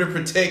 They here to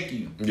protect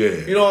you. Yeah.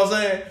 You know what I'm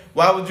saying?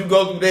 Why would you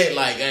go through that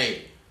like,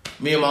 hey,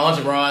 me and my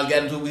entourage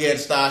got into it, we had to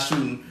start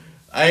shooting.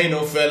 I ain't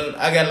no felon.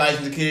 I got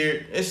license to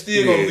carry. It's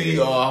still gonna be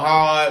a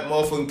hard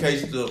motherfucking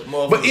case to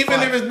motherfucking But even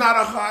fight. if it's not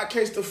a hard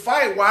case to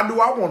fight, why do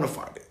I want to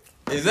fight it?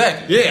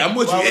 Exactly. Yeah, I'm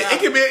with you.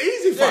 It can be an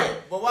easy fight. Yeah,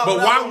 but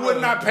why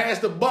wouldn't I pass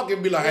the buck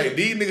and be like, hey,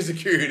 these niggas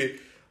security,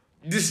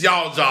 this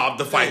y'all job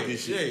to fight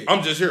this shit. Yeah.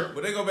 I'm just here.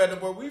 But they go back to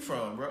where we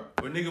from, bro.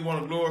 Where niggas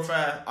want to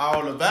glorify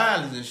all the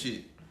violence and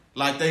shit.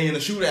 Like they in a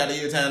shootout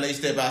every time they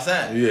step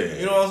outside. Yeah.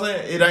 You know what I'm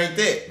saying? It ain't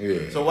that.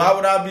 Yeah. So why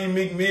would I be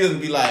Meek Mill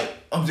and be like,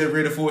 I'm just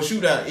ready for a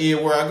shootout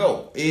everywhere I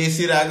go. Every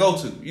city I go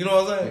to. You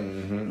know what I'm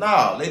saying?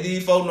 Nah, let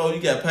these folks know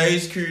you got paid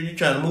security, you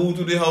trying to move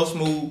through this whole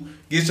smooth,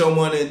 get your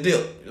money and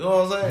dip. You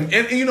know what I'm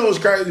saying? And you know what's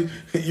crazy?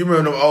 You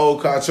remember them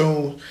old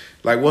cartoons?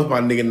 Like, what's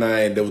my nigga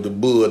name? There was the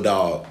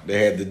Bulldog.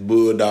 They had the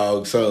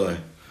Bulldog son.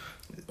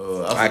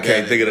 I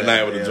can't think of the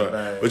name of the joint.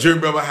 But you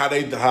remember how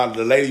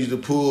the lady used to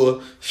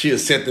pull, she'll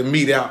set the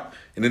meat out.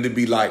 And then it'd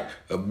be like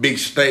a big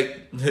steak,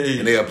 and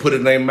they'll put it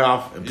in their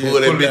mouth and pull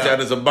that bitch out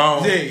as a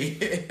bone.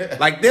 Yeah.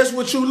 Like, that's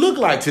what you look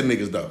like to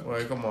niggas, though.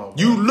 Right, come on, bro.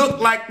 You look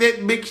like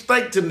that big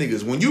steak to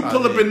niggas. When you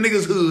pull up in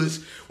niggas'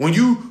 hoods, when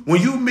you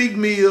Meek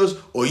Mills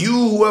or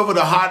you whoever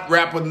the hot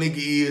rapper nigga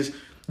is,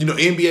 you know,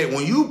 NBA,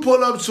 when you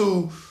pull up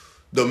to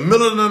the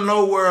middle of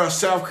nowhere,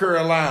 South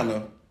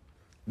Carolina,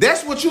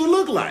 that's what you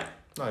look like.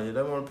 Oh, yeah,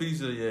 they want a piece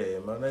of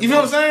man. You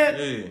know what I'm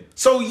saying? Yeah.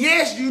 So,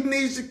 yes, you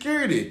need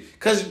security.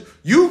 Because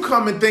you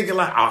come and thinking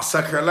like, oh,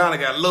 South Carolina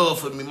got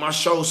love for me. My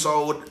show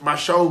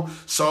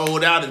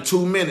sold out in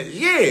 2 minutes.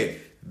 Yeah,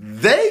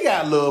 they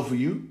got love for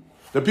you.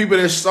 The people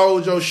that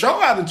sold your show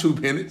out in 2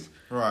 minutes.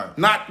 Right.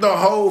 Not the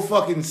whole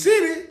fucking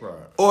city. Right.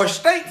 Or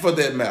state for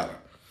that matter.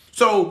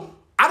 So,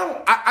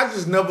 I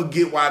just never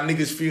get why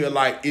niggas feel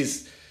like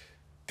it's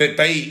that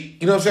they, you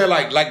know what I'm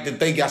saying? Like that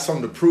they got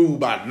something to prove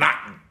by not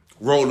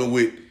rolling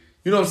with,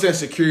 you know what I'm saying,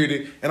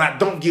 security. And I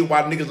don't get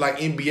why niggas like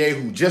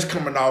NBA who just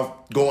coming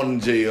off going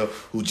to jail,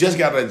 who just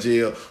got out of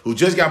jail, who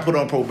just got put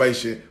on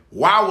probation,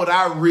 why would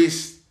I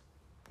risk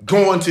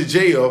going to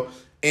jail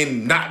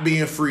and not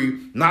being free,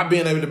 not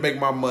being able to make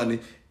my money?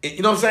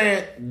 You know what I'm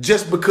saying?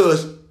 Just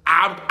because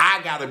I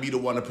gotta be the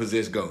one to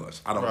possess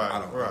guns. I don't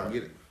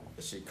get it.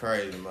 That shit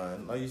crazy,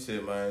 man. Like you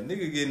said, man,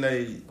 nigga getting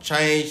a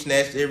chain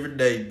snatched every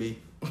day, B.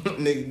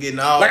 Nigga getting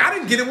all... Like, I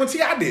didn't get it when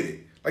T.I. did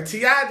it. Like,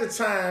 T.I. at the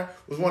time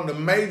was one of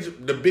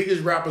the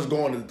biggest rappers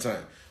going at the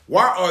time.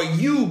 Why are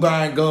you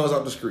buying guns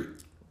off the street?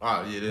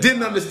 Oh, yeah,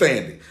 didn't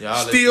understand it. Yeah,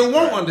 still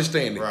won't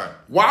understand it. Right.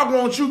 Why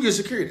won't you get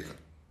security?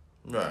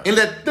 Right. And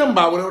let them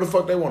buy whatever the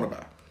fuck they want to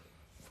buy.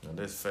 No,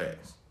 that's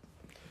facts.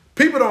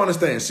 People don't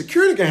understand.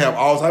 Security can have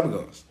all type of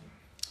guns.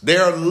 They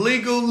are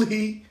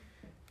legally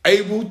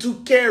able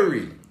to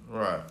carry.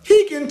 Right.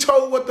 He can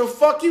tow what the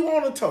fuck he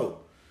want to tow.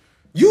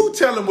 You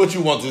tell him what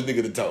you want this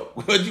nigga to tow.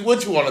 What you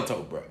want to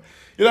tow, bro.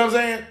 You know what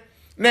I'm saying?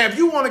 Now, if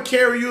you want to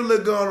carry your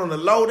little gun on the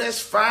low, that's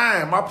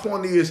fine. My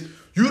point is,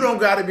 you don't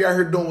got to be out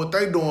here doing what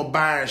they doing,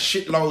 buying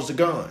shitloads of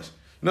guns.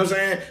 You know what I'm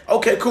saying?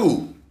 Okay,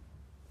 cool.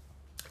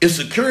 If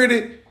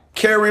security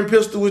carrying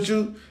pistol with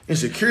you, and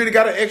security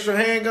got an extra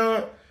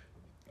handgun,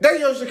 that's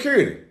your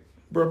security.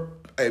 Bro,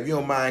 hey, if you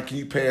don't mind, can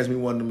you pass me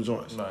one of them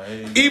joints? Nah,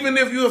 even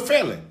if you're a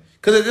felon.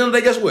 Because at the end of the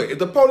day, guess what? If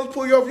the police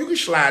pull you over, you can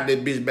slide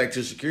that bitch back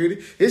to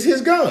security. It's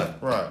his gun.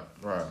 Right.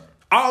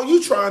 All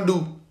you trying to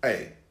do,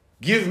 hey,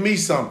 give me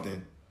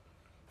something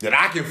that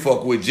I can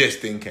fuck with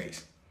just in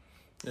case.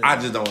 Yeah.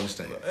 I just don't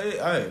understand.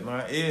 Hey,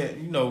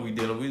 man, you know we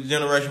dealing with a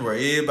generation where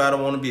everybody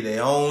want to be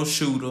their own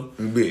shooter.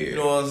 Yeah. You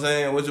know what I'm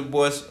saying? What your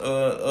boy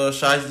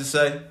Shiesty to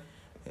say?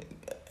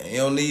 He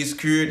don't need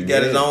security.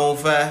 Got his own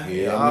fire.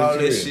 Yeah, all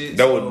this shit.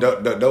 That what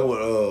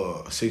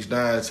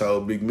 6ix9ine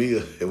told Big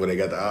Mill when they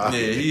got the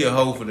argument. Yeah, he a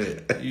hoe for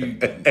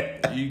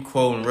that. You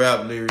quoting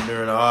rap lyrics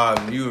during the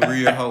argument. You a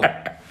real hoe.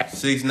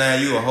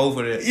 6ix9ine, you a hoe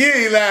for that. You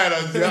ain't lying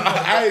on you.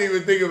 I ain't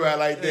even think about it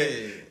like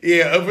that.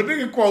 Yeah, if a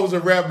nigga quotes a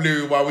rap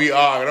lyric while we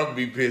argue, I'm gonna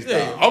be pissed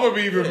off. I'm gonna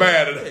be even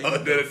mad at that a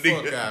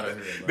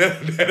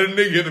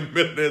nigga in the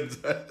middle of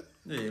that time.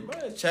 Yeah,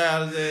 man,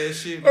 childish ass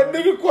shit. A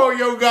nigga quote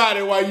Yo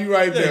Gotti while you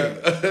right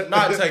there.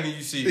 Not taking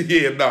you serious.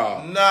 Yeah,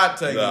 nah. Not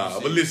taking you serious.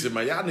 But listen,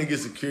 man, y'all niggas get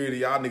security.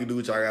 Y'all niggas do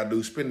what y'all gotta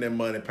do. Spend that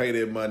money, pay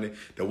that money.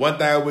 The one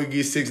thing I would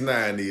get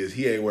 6ix9ine is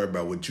he ain't worried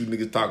about what you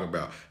niggas talking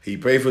about. He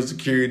pay for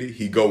security.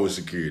 He go with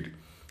security.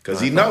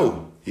 Because he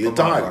know. He a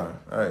target.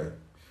 Hey,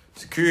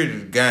 security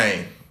is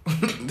gang.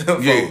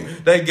 Yeah.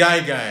 They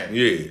gang.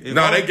 Yeah.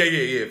 They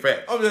gang,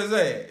 fact. I'm just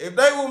saying, if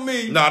they with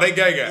me. Nah, they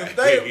gang. If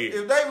they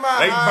my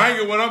they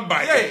banging when I'm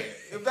banging. Yeah.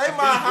 If they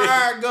my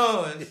hired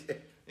guns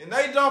And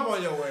they jump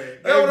on your ass.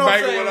 That's what I'm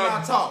saying when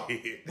I talk.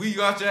 We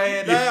got your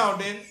ass down,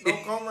 then.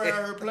 Don't come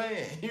around here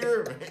playing. You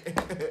hear me?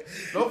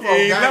 Don't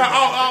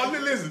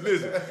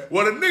listen.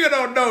 What a nigga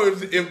don't know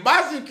is if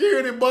my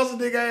security bust a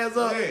nigga ass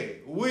up,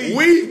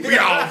 we be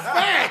on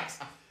facts.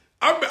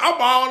 I'm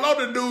all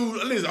on the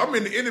dude. Listen, I'm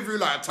in the interview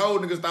like I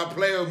told niggas stop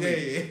playing with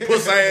me.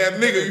 Pussy ass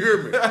nigga, you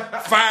hear me?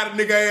 Fire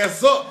the nigga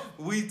ass up.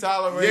 We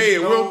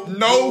tolerate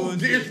no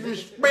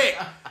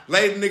disrespect.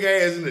 Lay the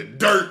nigga ass in the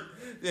dirt.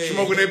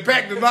 Smoking that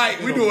pack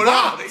tonight. We doing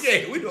all that.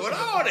 Yeah, we doing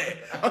all that.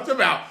 I'm talking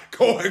about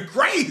going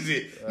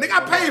crazy. Nigga,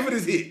 I paid for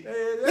this hit.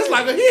 That's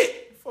like a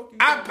hit.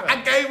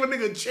 I gave a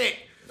nigga a check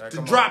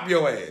to drop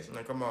your ass.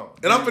 Now come on.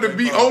 And I'm finna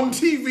be on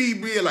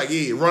TV being like,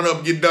 run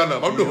up, get done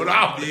up. I'm doing all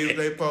that. What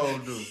they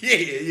supposed to do.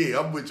 Yeah,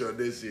 I'm with you on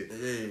this shit.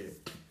 Yeah.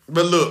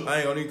 But look. I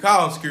ain't gonna even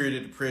call security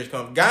at the press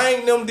conference.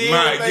 Gang them did.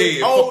 Fuck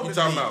you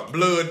talking about.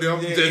 Blood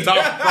them. Just talk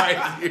right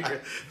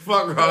here.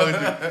 Fuck wrong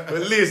with you.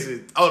 But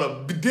listen, on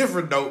a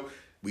different note,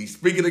 we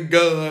speaking of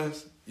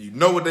guns. You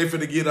know what they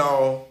finna get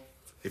on.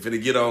 They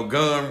finna get on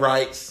gun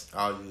rights.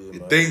 Oh, yeah,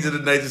 and things of the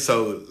nature.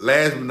 So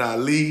last but not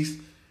least,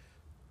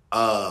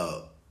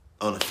 on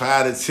the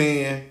 5 to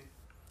 10,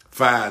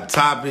 5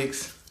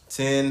 topics.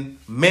 10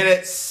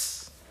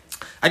 minutes.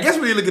 I guess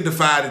when you look at the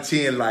 5 to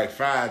 10, like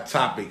 5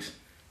 topics,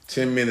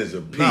 10 minutes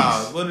apiece.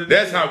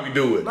 That's how we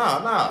do it.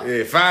 Nah.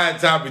 Yeah,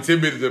 5 topics, 10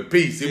 minutes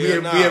apiece. See, we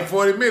have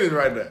 40 minutes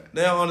right now.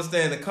 They don't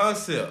understand the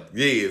concept.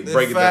 Yeah,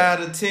 break it down.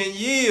 5 to 10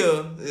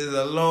 years is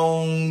a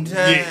long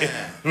time.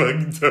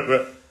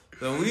 Yeah.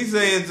 So we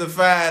say it's a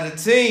 5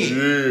 to 10.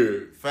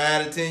 Yeah.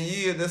 5 to 10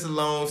 years, that's a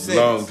long sentence.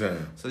 Long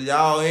time. So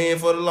y'all in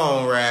for the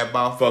long ride,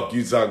 boss. Fuck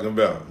you talking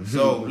about.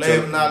 So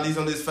last but not least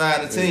on this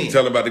 5 to 10.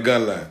 Tell about the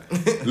gun line.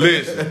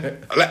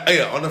 Listen,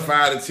 on the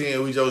 5 to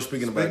 10, we just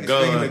speaking about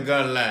guns. Speaking of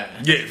gun line.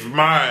 Yeah,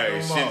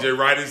 my shit just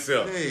right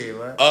itself. Yeah,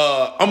 right.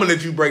 I'm gonna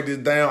let you break this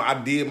down. I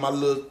did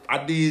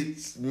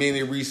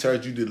many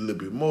research. You did a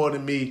little bit more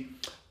than me.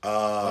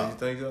 You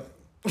think so?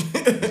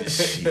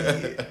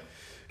 Shit.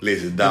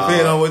 Listen, dog.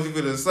 Depending on what you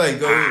gonna say,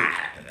 go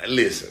ahead.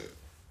 Listen.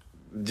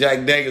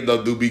 Jack Daniels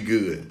though do be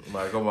good.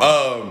 Right, come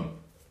on.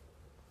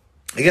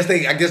 I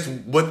guess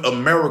what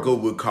America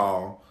would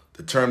call,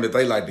 the term that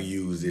they like to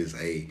use is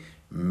a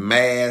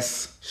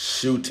mass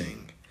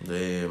shooting.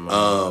 Yeah,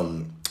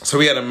 man. So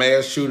we had a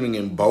mass shooting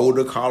in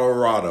Boulder,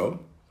 Colorado.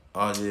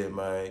 Oh yeah,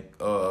 man.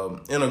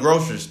 In a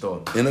grocery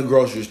store. In a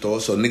grocery store.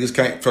 So niggas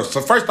can't.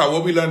 So first off,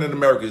 what we learned in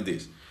America is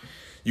this: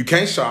 you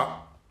can't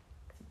shop.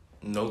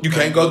 Nope. You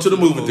can't go to the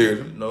movie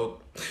theater.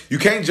 Nope. You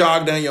can't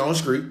jog down your own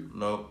street.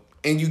 Nope.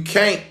 And you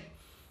can't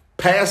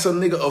pass a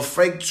nigga a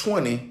fake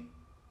 20,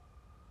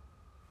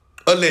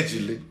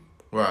 allegedly.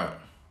 Right.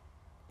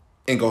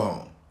 And go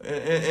home.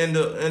 In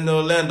the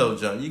Orlando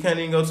jump. You can't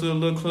even go to a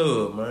little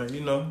club, man, you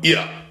know?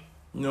 Yeah.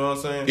 You know what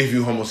I'm saying? If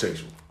you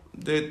homosexual.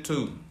 That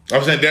too.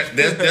 I'm saying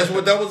that's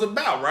what that was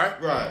about,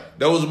 right? Right.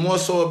 That was more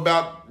so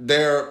about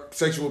their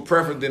sexual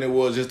preference than it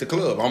was just the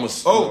club.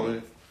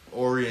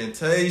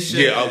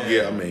 Orientation.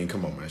 Yeah, I mean,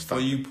 come on, man. Stop.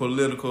 For you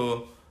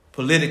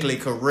politically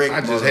correct.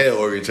 I just had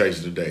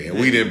orientation today, and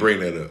we didn't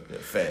bring that up. Yeah,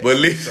 fact. But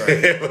listen,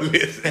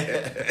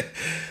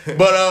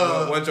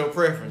 but what's your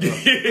preference?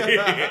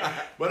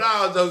 But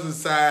all those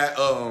aside,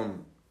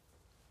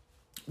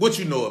 what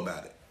you know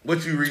about it,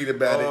 what you read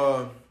about it,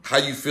 how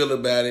you feel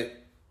about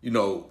it, you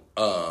know.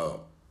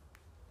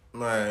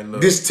 Man,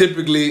 look. This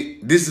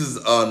is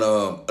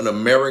an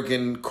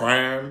American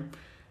crime.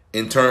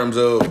 In terms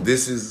of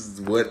this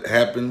is what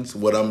happens,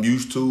 what I'm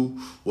used to,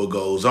 what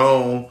goes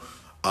on.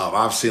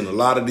 I've seen a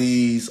lot of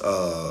these.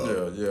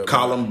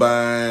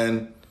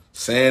 Columbine,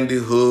 Sandy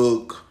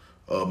Hook,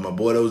 my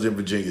boy that was in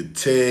Virginia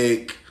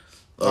Tech.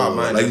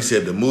 Like you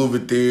said, the movie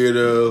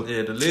theater.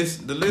 Yeah, the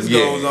list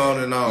goes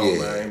on and on,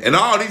 man. And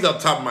all these off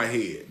the top of my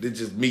head. They're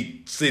just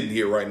me sitting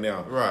here right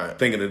now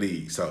thinking of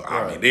these. So,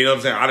 I mean, you know what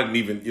I'm saying? I didn't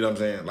even, you know what I'm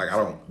saying? Like, I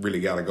don't really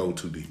got to go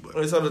too deep.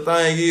 But. So the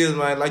thing is,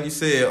 man, like you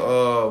said,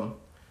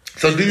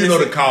 so do you know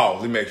the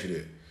cause? Let me ask you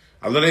that.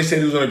 I know they said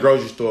he was in a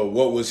grocery store.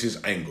 What was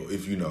his angle,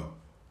 if you know?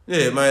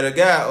 Yeah, man, the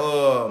guy,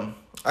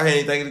 I can't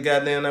even think of the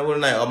goddamn name. What's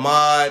his name?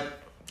 Ahmad.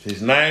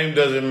 His name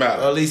doesn't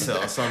matter.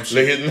 Elisa or some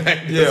shit. His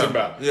name doesn't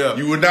matter. Yeah.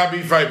 You would not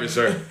be famous,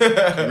 sir.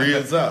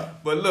 Real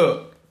up. But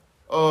look,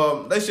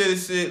 they said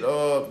this shit,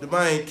 the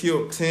man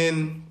killed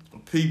 10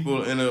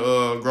 people in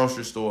a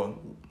grocery store.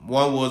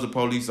 One was a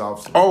police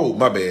officer. Oh,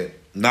 my bad.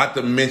 Not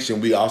to mention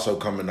we also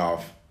coming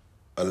off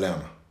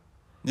Atlanta.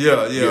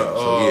 Yeah.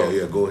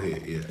 So go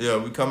ahead. Yeah,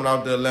 we coming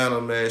off the Atlanta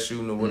mass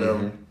shooting or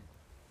whatever,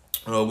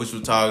 which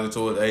was targeted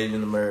towards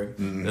Asian Americans.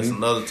 Mm-hmm. That's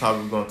another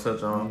topic we're gonna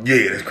touch on.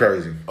 Yeah, that's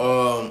crazy.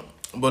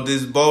 But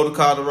this Boulder,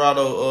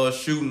 Colorado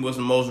shooting was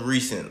the most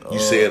recent. You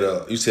said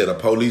a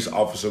police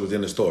officer was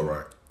in the store,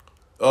 right?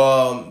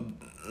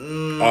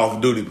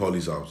 Off-duty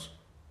police officer.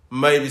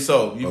 Maybe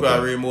so. You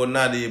probably read more than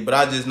I did, but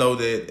I just know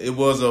that it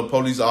was a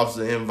police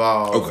officer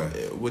involved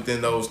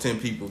within those 10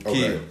 people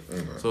killed.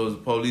 Okay. So it was a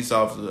police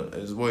officer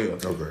as well.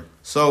 Okay.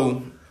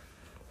 So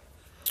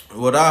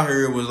what I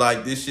heard was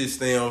like this shit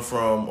stemmed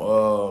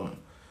from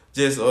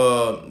just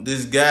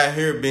this guy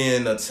here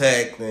being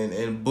attacked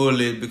and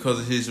bullied because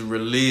of his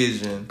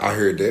religion. I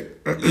heard that.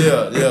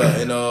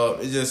 yeah, and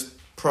it just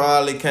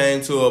probably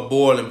came to a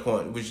boiling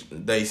point, which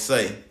they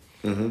say.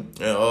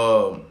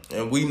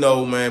 And we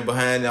know, man,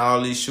 behind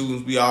all these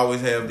shootings, we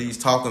always have these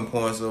talking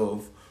points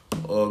of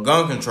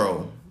gun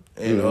control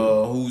and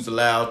who's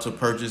allowed to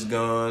purchase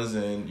guns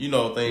and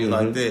things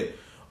like that.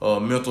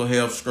 Mental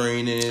health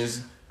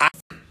screenings.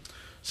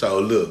 So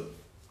look.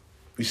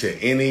 You said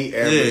any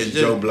average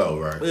Joe Blow,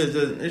 right?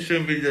 It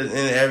shouldn't be just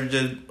any average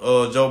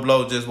Joe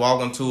Blow just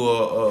walking to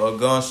a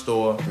gun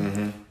store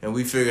and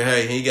we figure,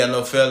 hey, he ain't got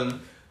no felon,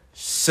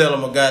 sell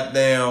him a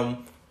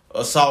goddamn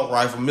assault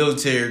rifle,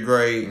 military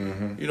grade,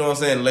 you know what I'm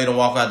saying, let him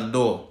walk out the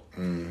door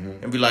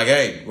and be like,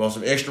 hey, you want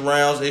some extra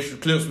rounds, extra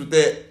clips with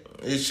that?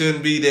 It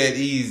shouldn't be that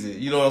easy,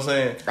 you know what I'm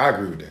saying? I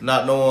agree with that.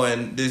 Not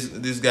knowing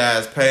this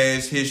guy's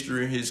past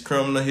history, his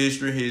criminal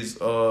history, his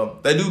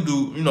they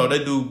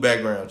do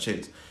background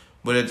checks.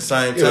 But at the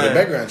same time, the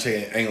background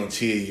check ain't gonna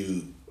tell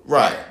you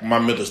my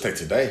mental state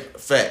today.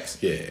 Facts.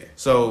 Yeah.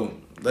 So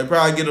they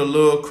probably get a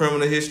little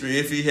criminal history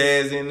if he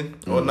has any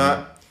or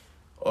not.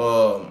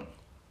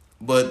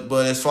 But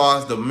as far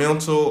as the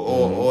mental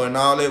or and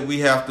all that, we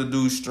have to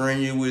do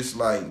strenuous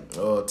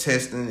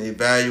testing,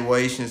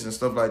 evaluations and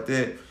stuff like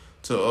that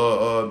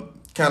to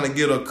kind of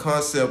get a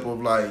concept of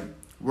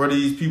where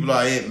these people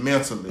are at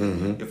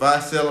mentally. If I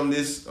sell him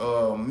this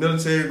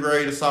military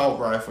grade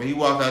assault rifle, and he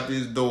walk out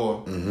this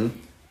door.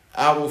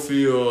 I will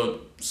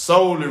feel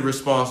solely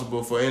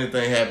responsible for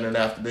anything happening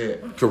after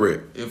that.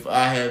 Correct. If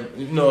I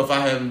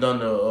haven't done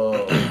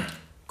the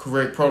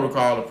correct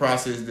protocol or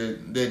process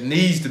that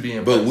needs to be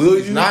in place. But will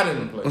it's you? Not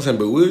in place. I'm saying,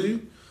 but will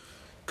you?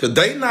 Because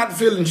they not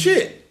feeling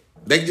shit.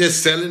 They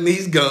just selling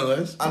these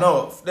guns. I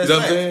know. That's you know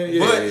what I'm saying?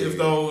 Yeah, but if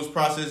those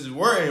processes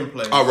were in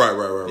place. Oh,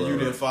 right. And you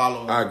didn't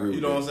follow them. I agree.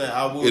 You know what I'm saying?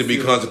 I would. It'd be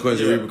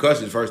consequences and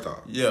repercussions first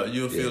off. Yeah,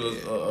 you'll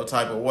feel a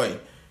type of way.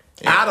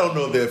 And I don't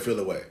know if they'll feel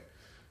away.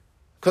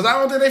 Because I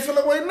don't think they feel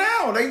away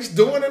now. They just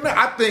doing it now.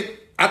 I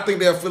think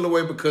they'll feel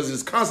away because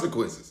it's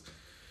consequences.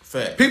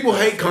 Fact. People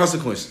hate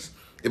consequences.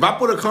 If I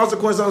put a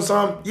consequence on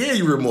something, yeah,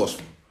 you're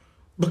remorseful.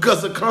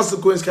 Because the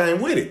consequence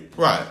came with it.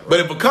 Right. But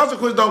if a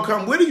consequence don't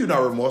come with it, you're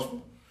not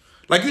remorseful.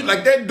 Like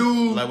that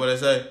dude. Like what they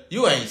say,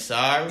 you ain't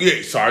sorry. You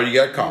ain't sorry you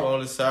got caught. You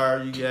only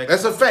sorry you got caught.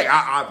 That's a fact.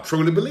 I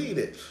truly believe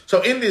it.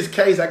 So in this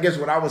case, I guess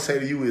what I would say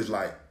to you is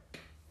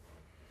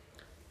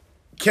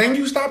can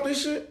you stop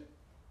this shit?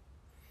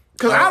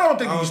 Because I don't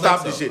think you can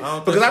stop this shit.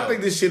 Because I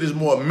think this shit is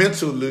more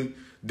mentally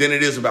than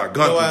it is about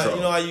gun control.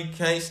 You know why you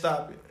can't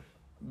stop it?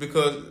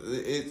 Because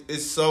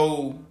it's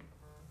so...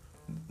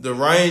 The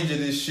range of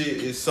this shit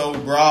is so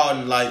broad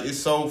and it's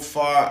so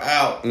far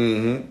out.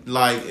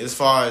 As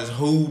far as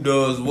who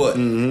does what.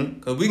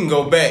 Because we can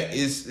go back.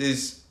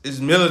 It's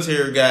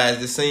military guys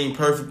that seem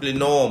perfectly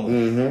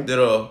normal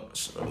that are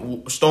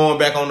storm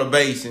back on the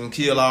base and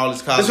kill all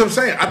this cops. That's what I'm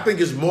saying. I think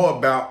it's more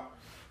about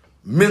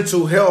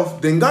mental health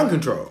than gun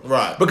control.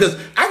 Right. Because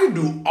I can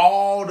do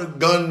all the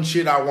gun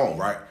shit I want,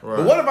 right?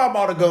 But what if I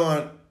bought a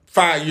gun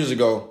 5 years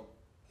ago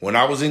when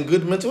I was in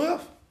good mental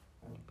health?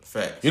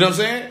 Facts. You know what I'm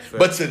saying? Facts.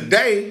 But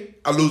today,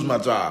 I lose my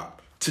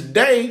job.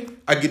 Today,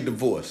 I get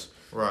divorced.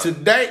 Right.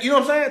 Today, you know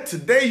what I'm saying?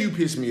 Today, you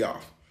piss me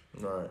off.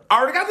 Right.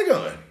 I already got the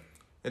gun.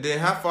 And then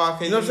how far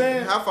can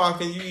how far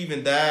can you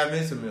even dive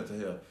into mental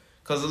health?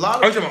 Because a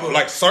lot of people...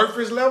 Like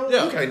surface level?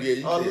 Yeah.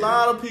 A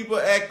lot of people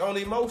act on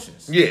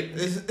emotions. Yeah.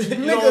 You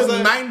know what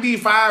I'm saying?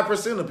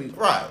 95% of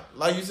people. Right.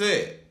 Like you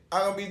said,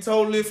 I'm going to be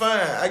totally fine.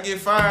 I get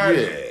fired.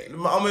 Yeah.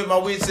 I'm at my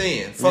wit's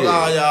end. Fuck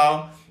all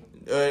y'all.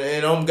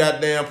 And I'm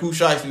goddamn Pooh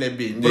Shiesty in that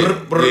bitch.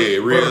 Yeah,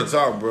 real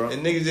talk, bro.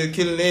 And niggas just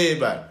killing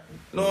everybody.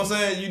 You know what I'm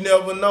saying? You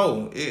never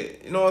know.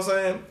 You know what I'm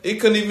saying? It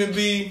couldn't even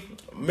be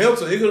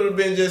mental. It could have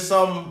been just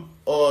something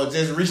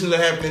just recently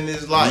happened in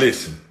his life.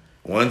 Listen.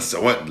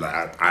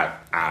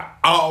 I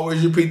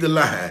always repeat the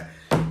line.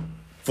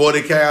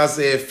 40 Cal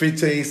said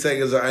 15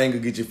 seconds of anger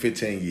get you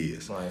 15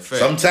 years. Right,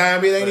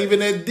 sometimes it ain't even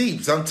that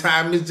deep.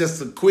 Sometimes it's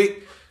just a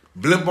quick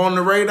blimp on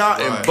the radar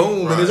and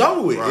boom, and it's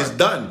over with. It's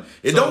done.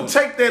 It don't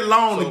take that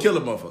long to kill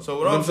a motherfucker. So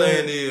what I'm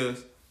saying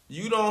is,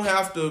 you don't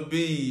have to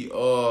be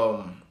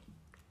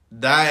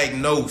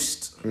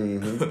diagnosed.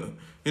 You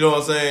know what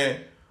I'm saying?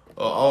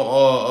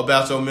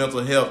 About your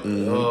mental health.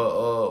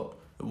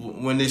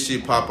 When this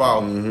shit pop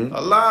out. A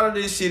lot of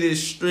this shit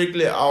is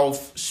strictly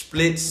off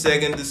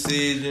split-second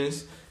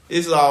decisions.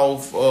 It's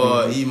off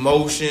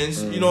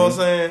emotions. You know what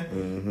I'm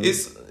saying?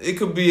 It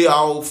could be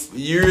off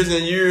years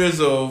and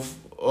years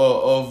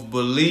of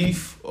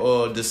belief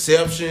or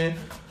deception,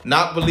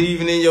 not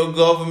believing in your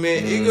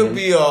government. It could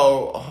be a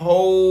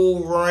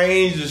whole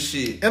range of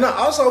shit. And I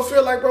also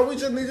feel like, bro, we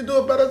just need to do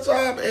a better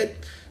job at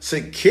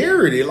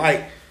security.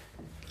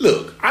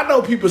 Look, I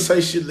know people say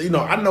shit.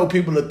 I know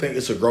people that think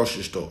it's a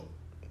grocery store.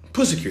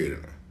 Put security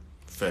in there.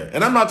 Fair.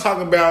 And I'm not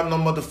talking about no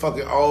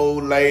motherfucking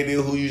old lady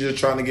who you just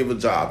trying to give a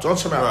job. So I'm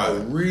talking about a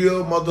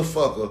real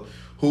motherfucker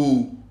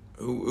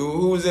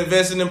who's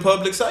investing in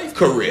public safety.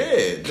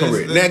 Correct. Yeah,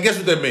 correct. Now, guess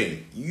what that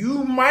means?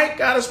 You might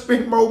gotta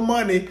spend more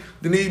money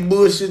than these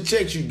bullshit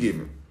checks you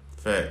giving.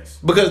 Facts.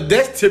 Because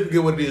that's typically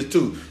what it is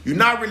too. You're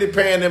not really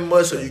paying them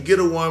much, so you get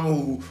a woman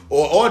who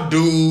or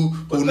dude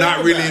who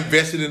not really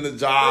invested in the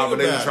job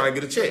and they just trying to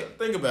get a check.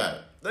 Think about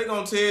it. They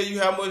gonna tell you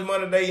how much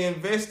money they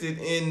invested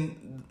in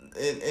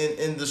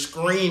the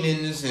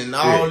screenings and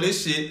all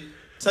this shit.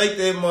 Take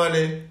that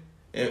money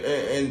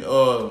and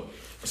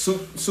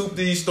soup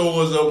these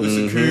stores up with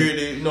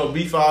security. You know,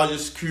 beef all your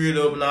security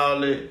up and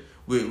all that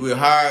with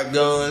hired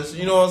guns.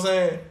 You know what I'm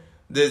saying?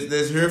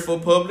 That's here for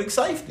public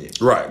safety.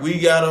 Right. We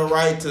got a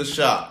right to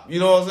shop.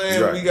 You know what I'm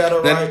saying? Right. We got a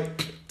right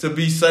to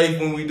be safe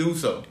when we do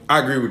so. I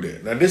agree with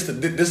that. Now,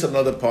 this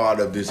another part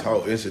of this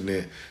whole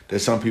incident that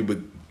some people,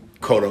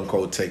 quote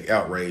unquote, take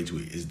outrage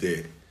with is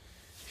that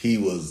he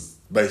was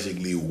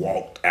basically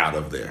walked out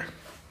of there.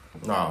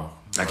 No.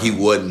 Like he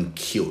wasn't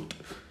killed.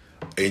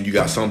 And you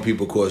got some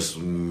people, of course,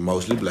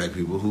 mostly black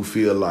people, who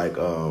feel like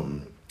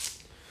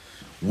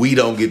we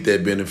don't get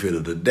that benefit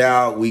of the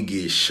doubt. We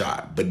get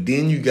shot. But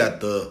then you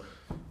got the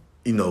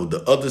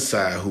other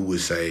side who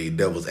would say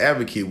devil's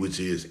advocate, which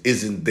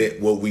isn't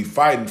that what we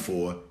fighting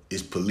for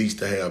is police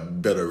to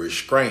have better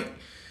restraint,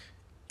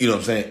 you know what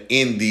I'm saying,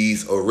 in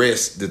these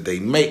arrests that they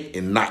make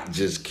and not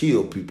just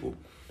kill people.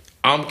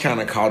 I'm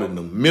kind of caught in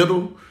the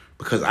middle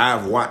because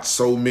I've watched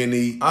so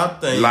many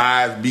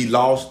lives be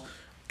lost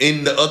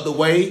in the other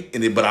way,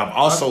 but I've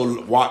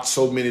also watched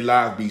so many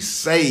lives be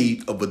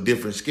saved of a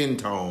different skin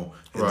tone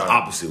in the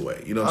opposite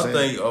way. You know what I'm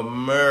saying? I think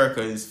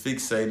America is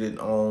fixated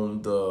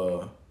on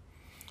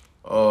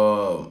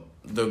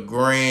the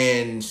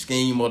grand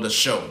scheme of the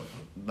show,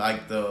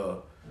 like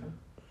the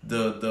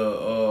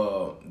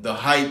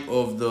hype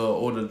of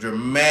the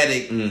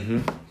dramatic,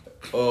 you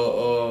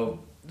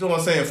know what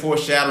I'm saying,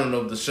 foreshadowing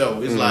of the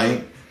show. It's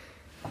like,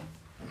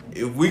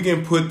 if we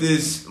can put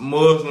this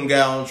Muslim guy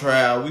on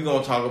trial, we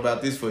gonna talk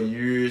about this for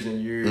years and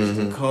years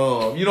to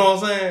come. You know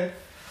what I'm saying?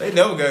 They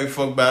never gave a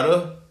fuck about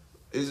us.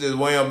 It's just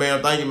wham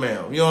bam, thank you,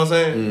 ma'am. You know what I'm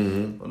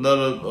saying?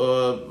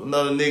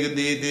 Another nigga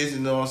did this, you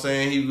know what I'm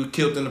saying? He was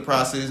killed in the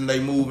process and they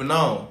moving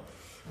on.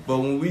 But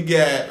when we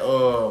got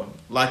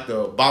like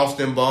the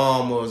Boston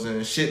bombers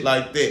and shit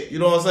like that, you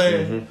know what I'm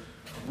saying?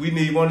 We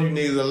need one of you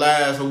niggas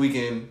alive so we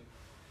can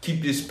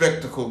keep this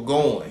spectacle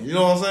going. You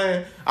know what I'm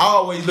saying? I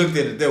always looked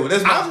at it that way.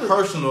 That's my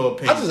personal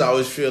opinion. I just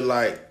always feel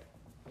like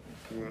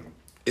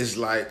it's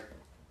like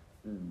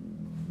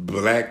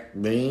black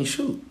men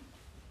shoot.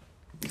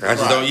 I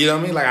just don't, you know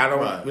what I mean? Like, I don't,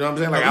 you know what I'm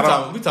saying?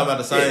 Like, we talking about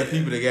the same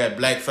people that got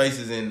black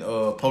faces in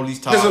police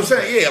talk. That's what I'm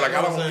saying. Yeah, like,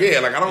 I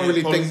don't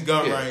really police think.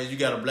 Gun range, you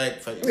got a black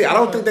face. Yeah, I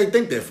don't think they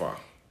think that far.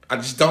 I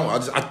just don't.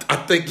 I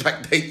think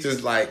like they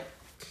just like,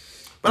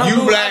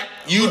 you black,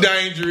 you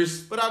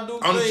dangerous. But I'm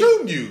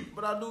shooting you.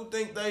 But I do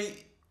think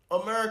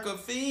America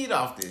feed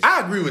off this.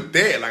 I agree with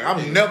that. Like,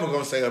 I'm never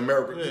gonna say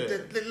America.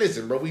 Yeah.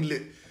 Listen, bro,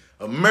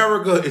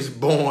 America is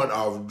born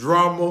off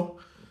drama,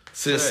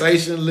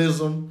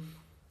 sensationalism.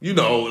 You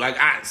know, like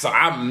so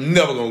I'm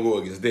never gonna go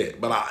against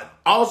that. But I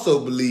also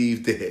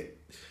believe that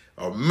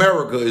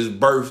America is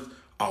birthed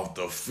off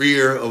the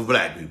fear of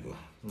black people.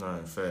 Nah,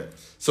 fact.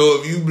 So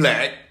if you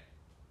black,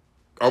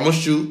 I'm gonna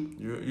shoot,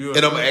 and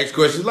I'm gonna ask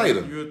questions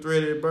later. You're a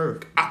threat at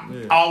birth.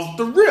 Off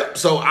the rip.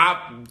 So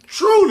I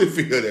truly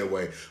feel that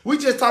way. We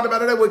just talked about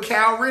that with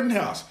Kyle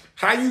Rittenhouse.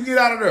 How you get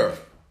out of there?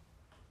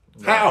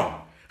 Yeah.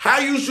 How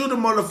you shoot a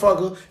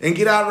motherfucker and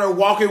get out of there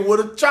walking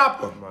with a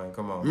chopper? Man,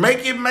 come on.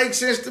 Make it make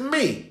sense to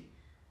me.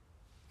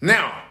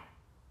 Now,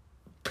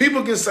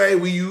 people can say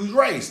we use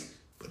race,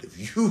 but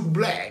if you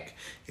black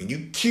and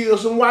you kill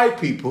some white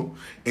people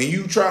and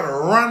you try to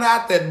run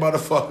out that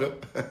motherfucker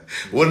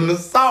with an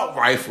assault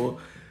rifle,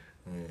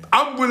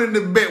 I'm willing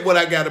to bet what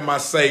I got in my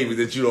savings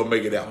that you don't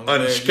make it out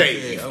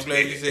unscathed. I'm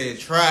glad you said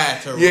try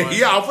to run.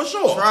 Yeah, for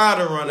sure. Try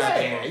to run out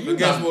that motherfucker. But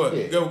guess what?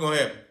 Guess what's going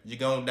to happen? You're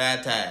going to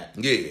die tired.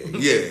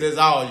 Yeah. That's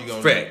all you're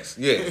going to do. Facts,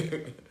 yeah.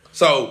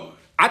 So,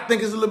 I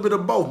think it's a little bit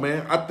of both,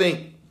 man. I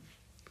think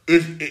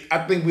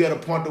we at a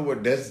point where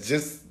that's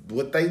just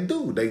what they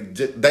do.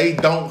 They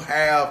don't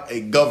have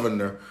a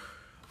governor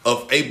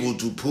of able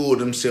to pull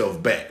themselves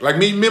back. Like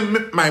me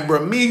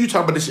and you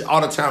talk about this shit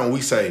all the time when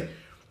we say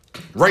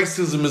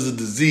racism is a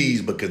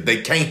disease because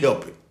they can't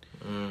help it.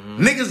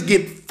 Niggas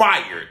get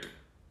fired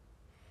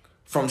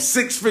from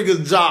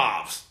 6-figure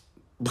jobs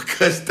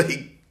because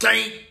they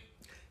can't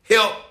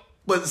help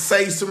but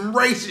say some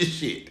racist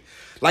shit.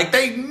 Like,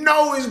 they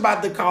know it's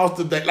about the cost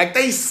of that. Like,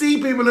 they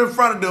see people in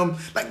front of them.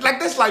 Like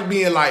that's like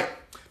being like,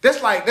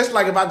 that's like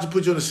if I just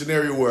put you in a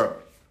scenario where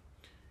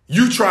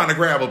you trying to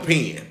grab a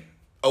pen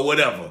or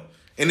whatever,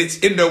 and it's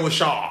in there with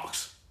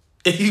sharks.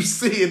 And you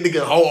see a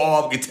nigga whole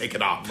arm get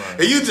taken off. Right.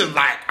 And you just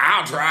like,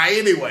 I'll try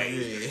anyway.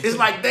 Yeah. It's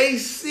like they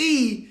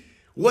see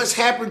what's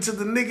happened to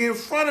the nigga in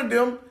front of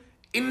them,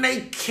 and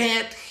they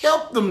can't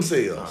help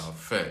themselves. Oh,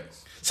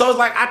 facts. So it's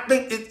like, I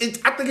think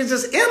it's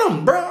just in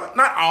them, bro.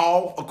 Not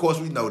all, of course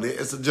we know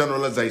that. It's a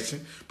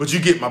generalization, but you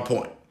get my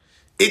point.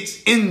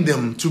 It's in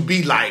them to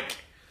be like,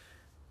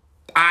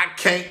 I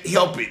can't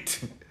help it.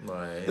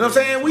 Right. You know what I'm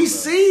saying? We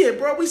see it,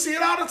 bro. We see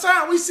it all the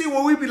time. We see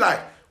where we be like,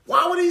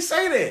 why would he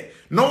say that?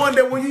 Knowing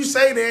that when you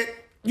say that,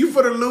 you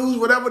finna lose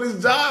whatever this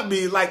job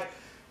is. Like,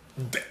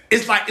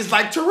 it's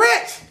like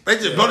Tourette's. They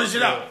just blow this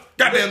shit out.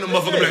 Goddamn, the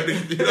motherfucker black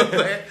niggas. You know what I'm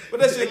saying? But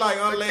that shit like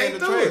unlaying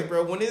the track,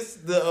 bro. When it's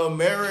the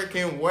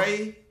American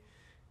way,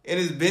 and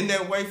it's been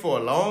that way for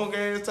a long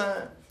ass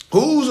time.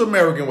 Who's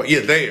American way? Yeah,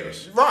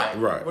 theirs.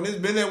 Right. When it's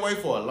been that way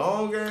for a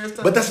long ass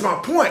time. But that's my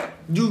point.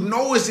 You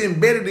know it's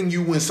embedded in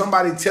you when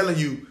somebody telling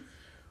you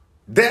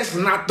that's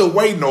not the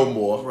way no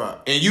more. Right.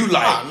 And you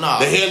like, nah.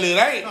 the hell it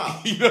ain't. Nah.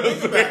 You know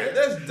what I'm saying?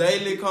 That's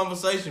daily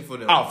conversation for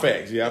them. Oh,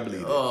 facts. Yeah, I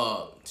believe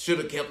that. Should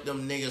have kept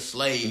them niggas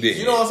slaves. Yeah.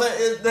 You know what I'm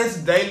saying? That's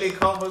daily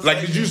conversation.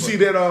 Like, did you see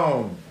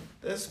that?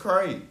 That's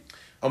crazy.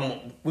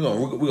 We're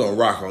gonna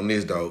rock on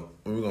this though.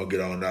 We're gonna get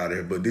on out of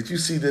here. But did you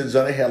see that?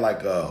 They had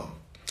like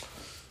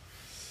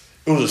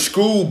it was a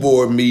school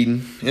board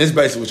meeting, and it's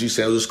basically what you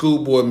said. It was a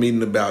school board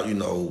meeting about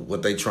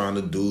what they trying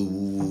to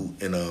do,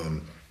 and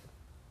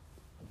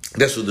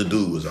that's what the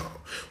dude was on.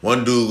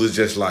 One dude was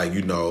just like,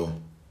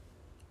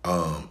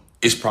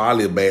 it's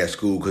probably a bad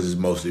school because it's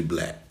mostly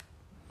black.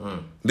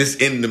 This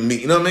in the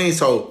meeting, you know what I mean?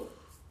 So,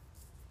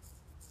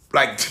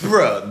 like,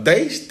 bruh,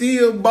 they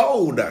still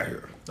bold out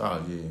here.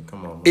 Oh yeah,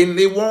 come on, bro. And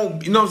it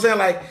won't, you know what I'm saying?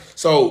 Like,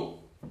 so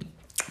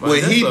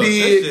what he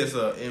did, it's just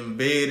an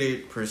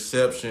embedded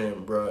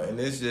perception, bro, and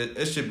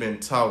it should been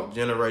taught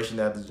generation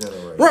after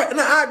generation. Right,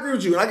 and I agree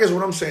with you. And I guess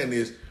what I'm saying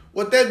is,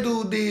 what that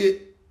dude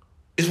did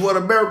is what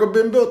America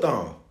been built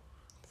on.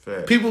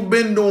 Fact. People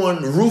been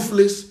doing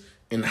ruthless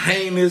and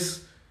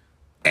heinous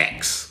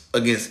acts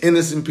against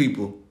innocent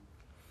people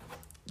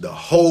the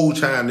whole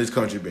time this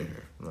country been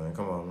here. Man,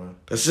 come on, man.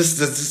 That's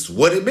just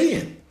what it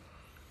been.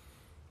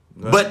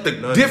 But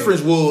the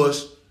difference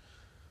was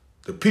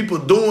the people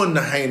doing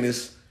the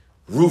heinous,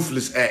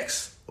 ruthless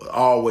acts were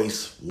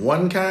always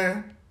one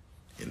kind,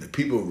 and the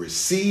people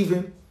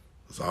receiving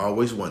was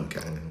always one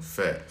kind.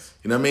 Facts.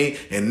 You know what I mean?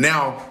 And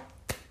now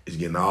it's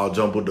getting all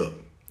jumbled up.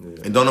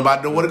 Yeah. And don't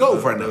nobody know where to go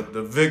right now.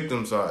 The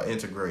victims are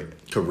integrated.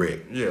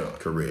 Correct. Yeah.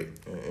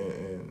 Correct.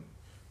 And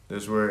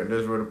that's where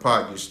the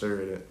pot gets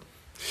stirred at.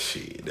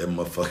 Shit, that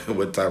motherfucker,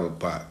 what type of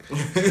pot?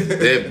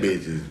 That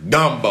bitch is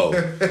gumbo.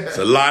 It's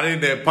a lot in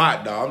that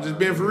pot, dog. I'm just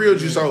being for real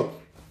with you. So,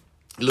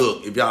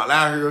 look, if y'all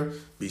out here,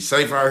 be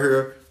safe out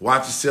here,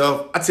 watch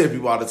yourself. I tell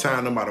people all the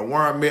time, no matter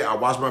where I'm at, I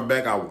watch my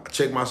back, I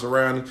check my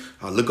surroundings,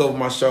 I look over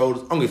my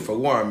shoulders. I don't give a fuck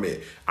where I'm at.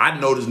 I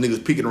notice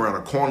niggas peeking around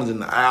the corners in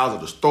the aisles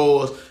of the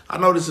stores. I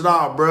notice it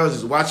all, bro.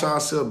 Just watch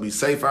yourself, be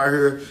safe out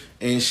here,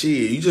 and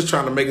shit, you just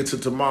trying to make it to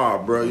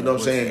tomorrow, bro. You know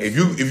what I'm saying?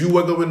 If you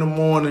wake up in the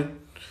morning,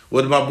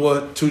 what did my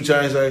boy 2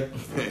 Chainz say?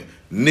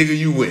 Nigga,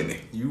 you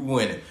winning. You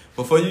winning.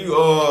 But for you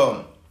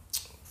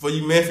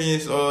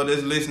Memphians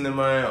that's listening,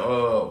 man,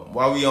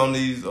 while we on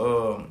these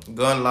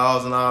gun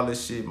laws and all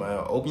this shit,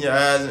 man, open your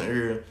eyes and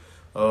ears.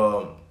 I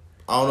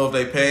don't know if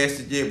they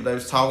passed it yet, but they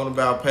was talking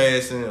about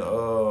passing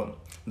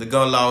the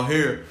gun law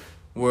here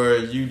where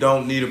you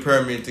don't need a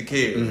permit to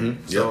carry.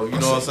 Mm-hmm. So, you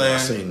know what I'm saying? I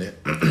seen that.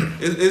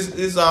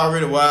 It's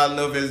already wild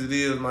enough as it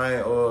is,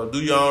 man. Do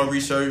your own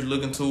research,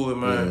 look into it,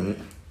 man.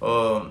 Mm-hmm.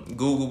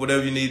 Google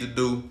whatever you need to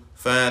do,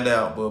 find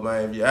out. But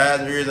man, if your eyes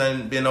and ears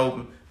ain't been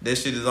open, that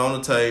shit is on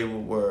the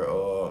table where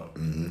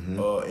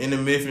any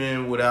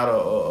Memphian without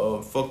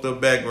a fucked up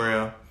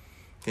background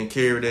can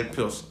carry that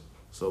pistol.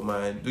 So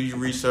man, do your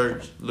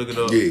research, look it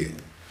up,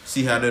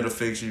 see how that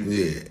affects you.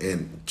 Yeah,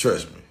 and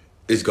trust me,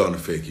 it's gonna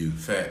affect you.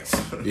 Facts.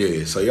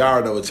 Yeah, so y'all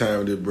already know what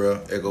time it is,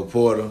 bro. Echo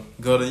Porter.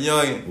 Go to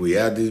Youngin. We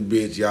out this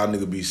bitch. Y'all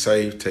nigga be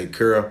safe, take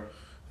care.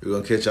 We're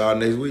gonna catch y'all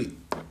next week.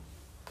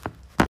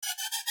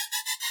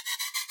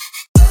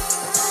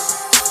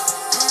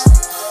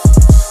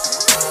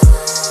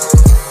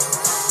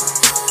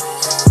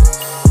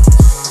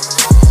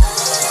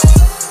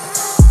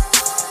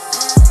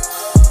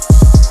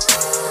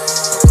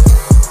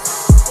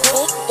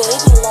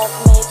 Baby love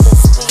made this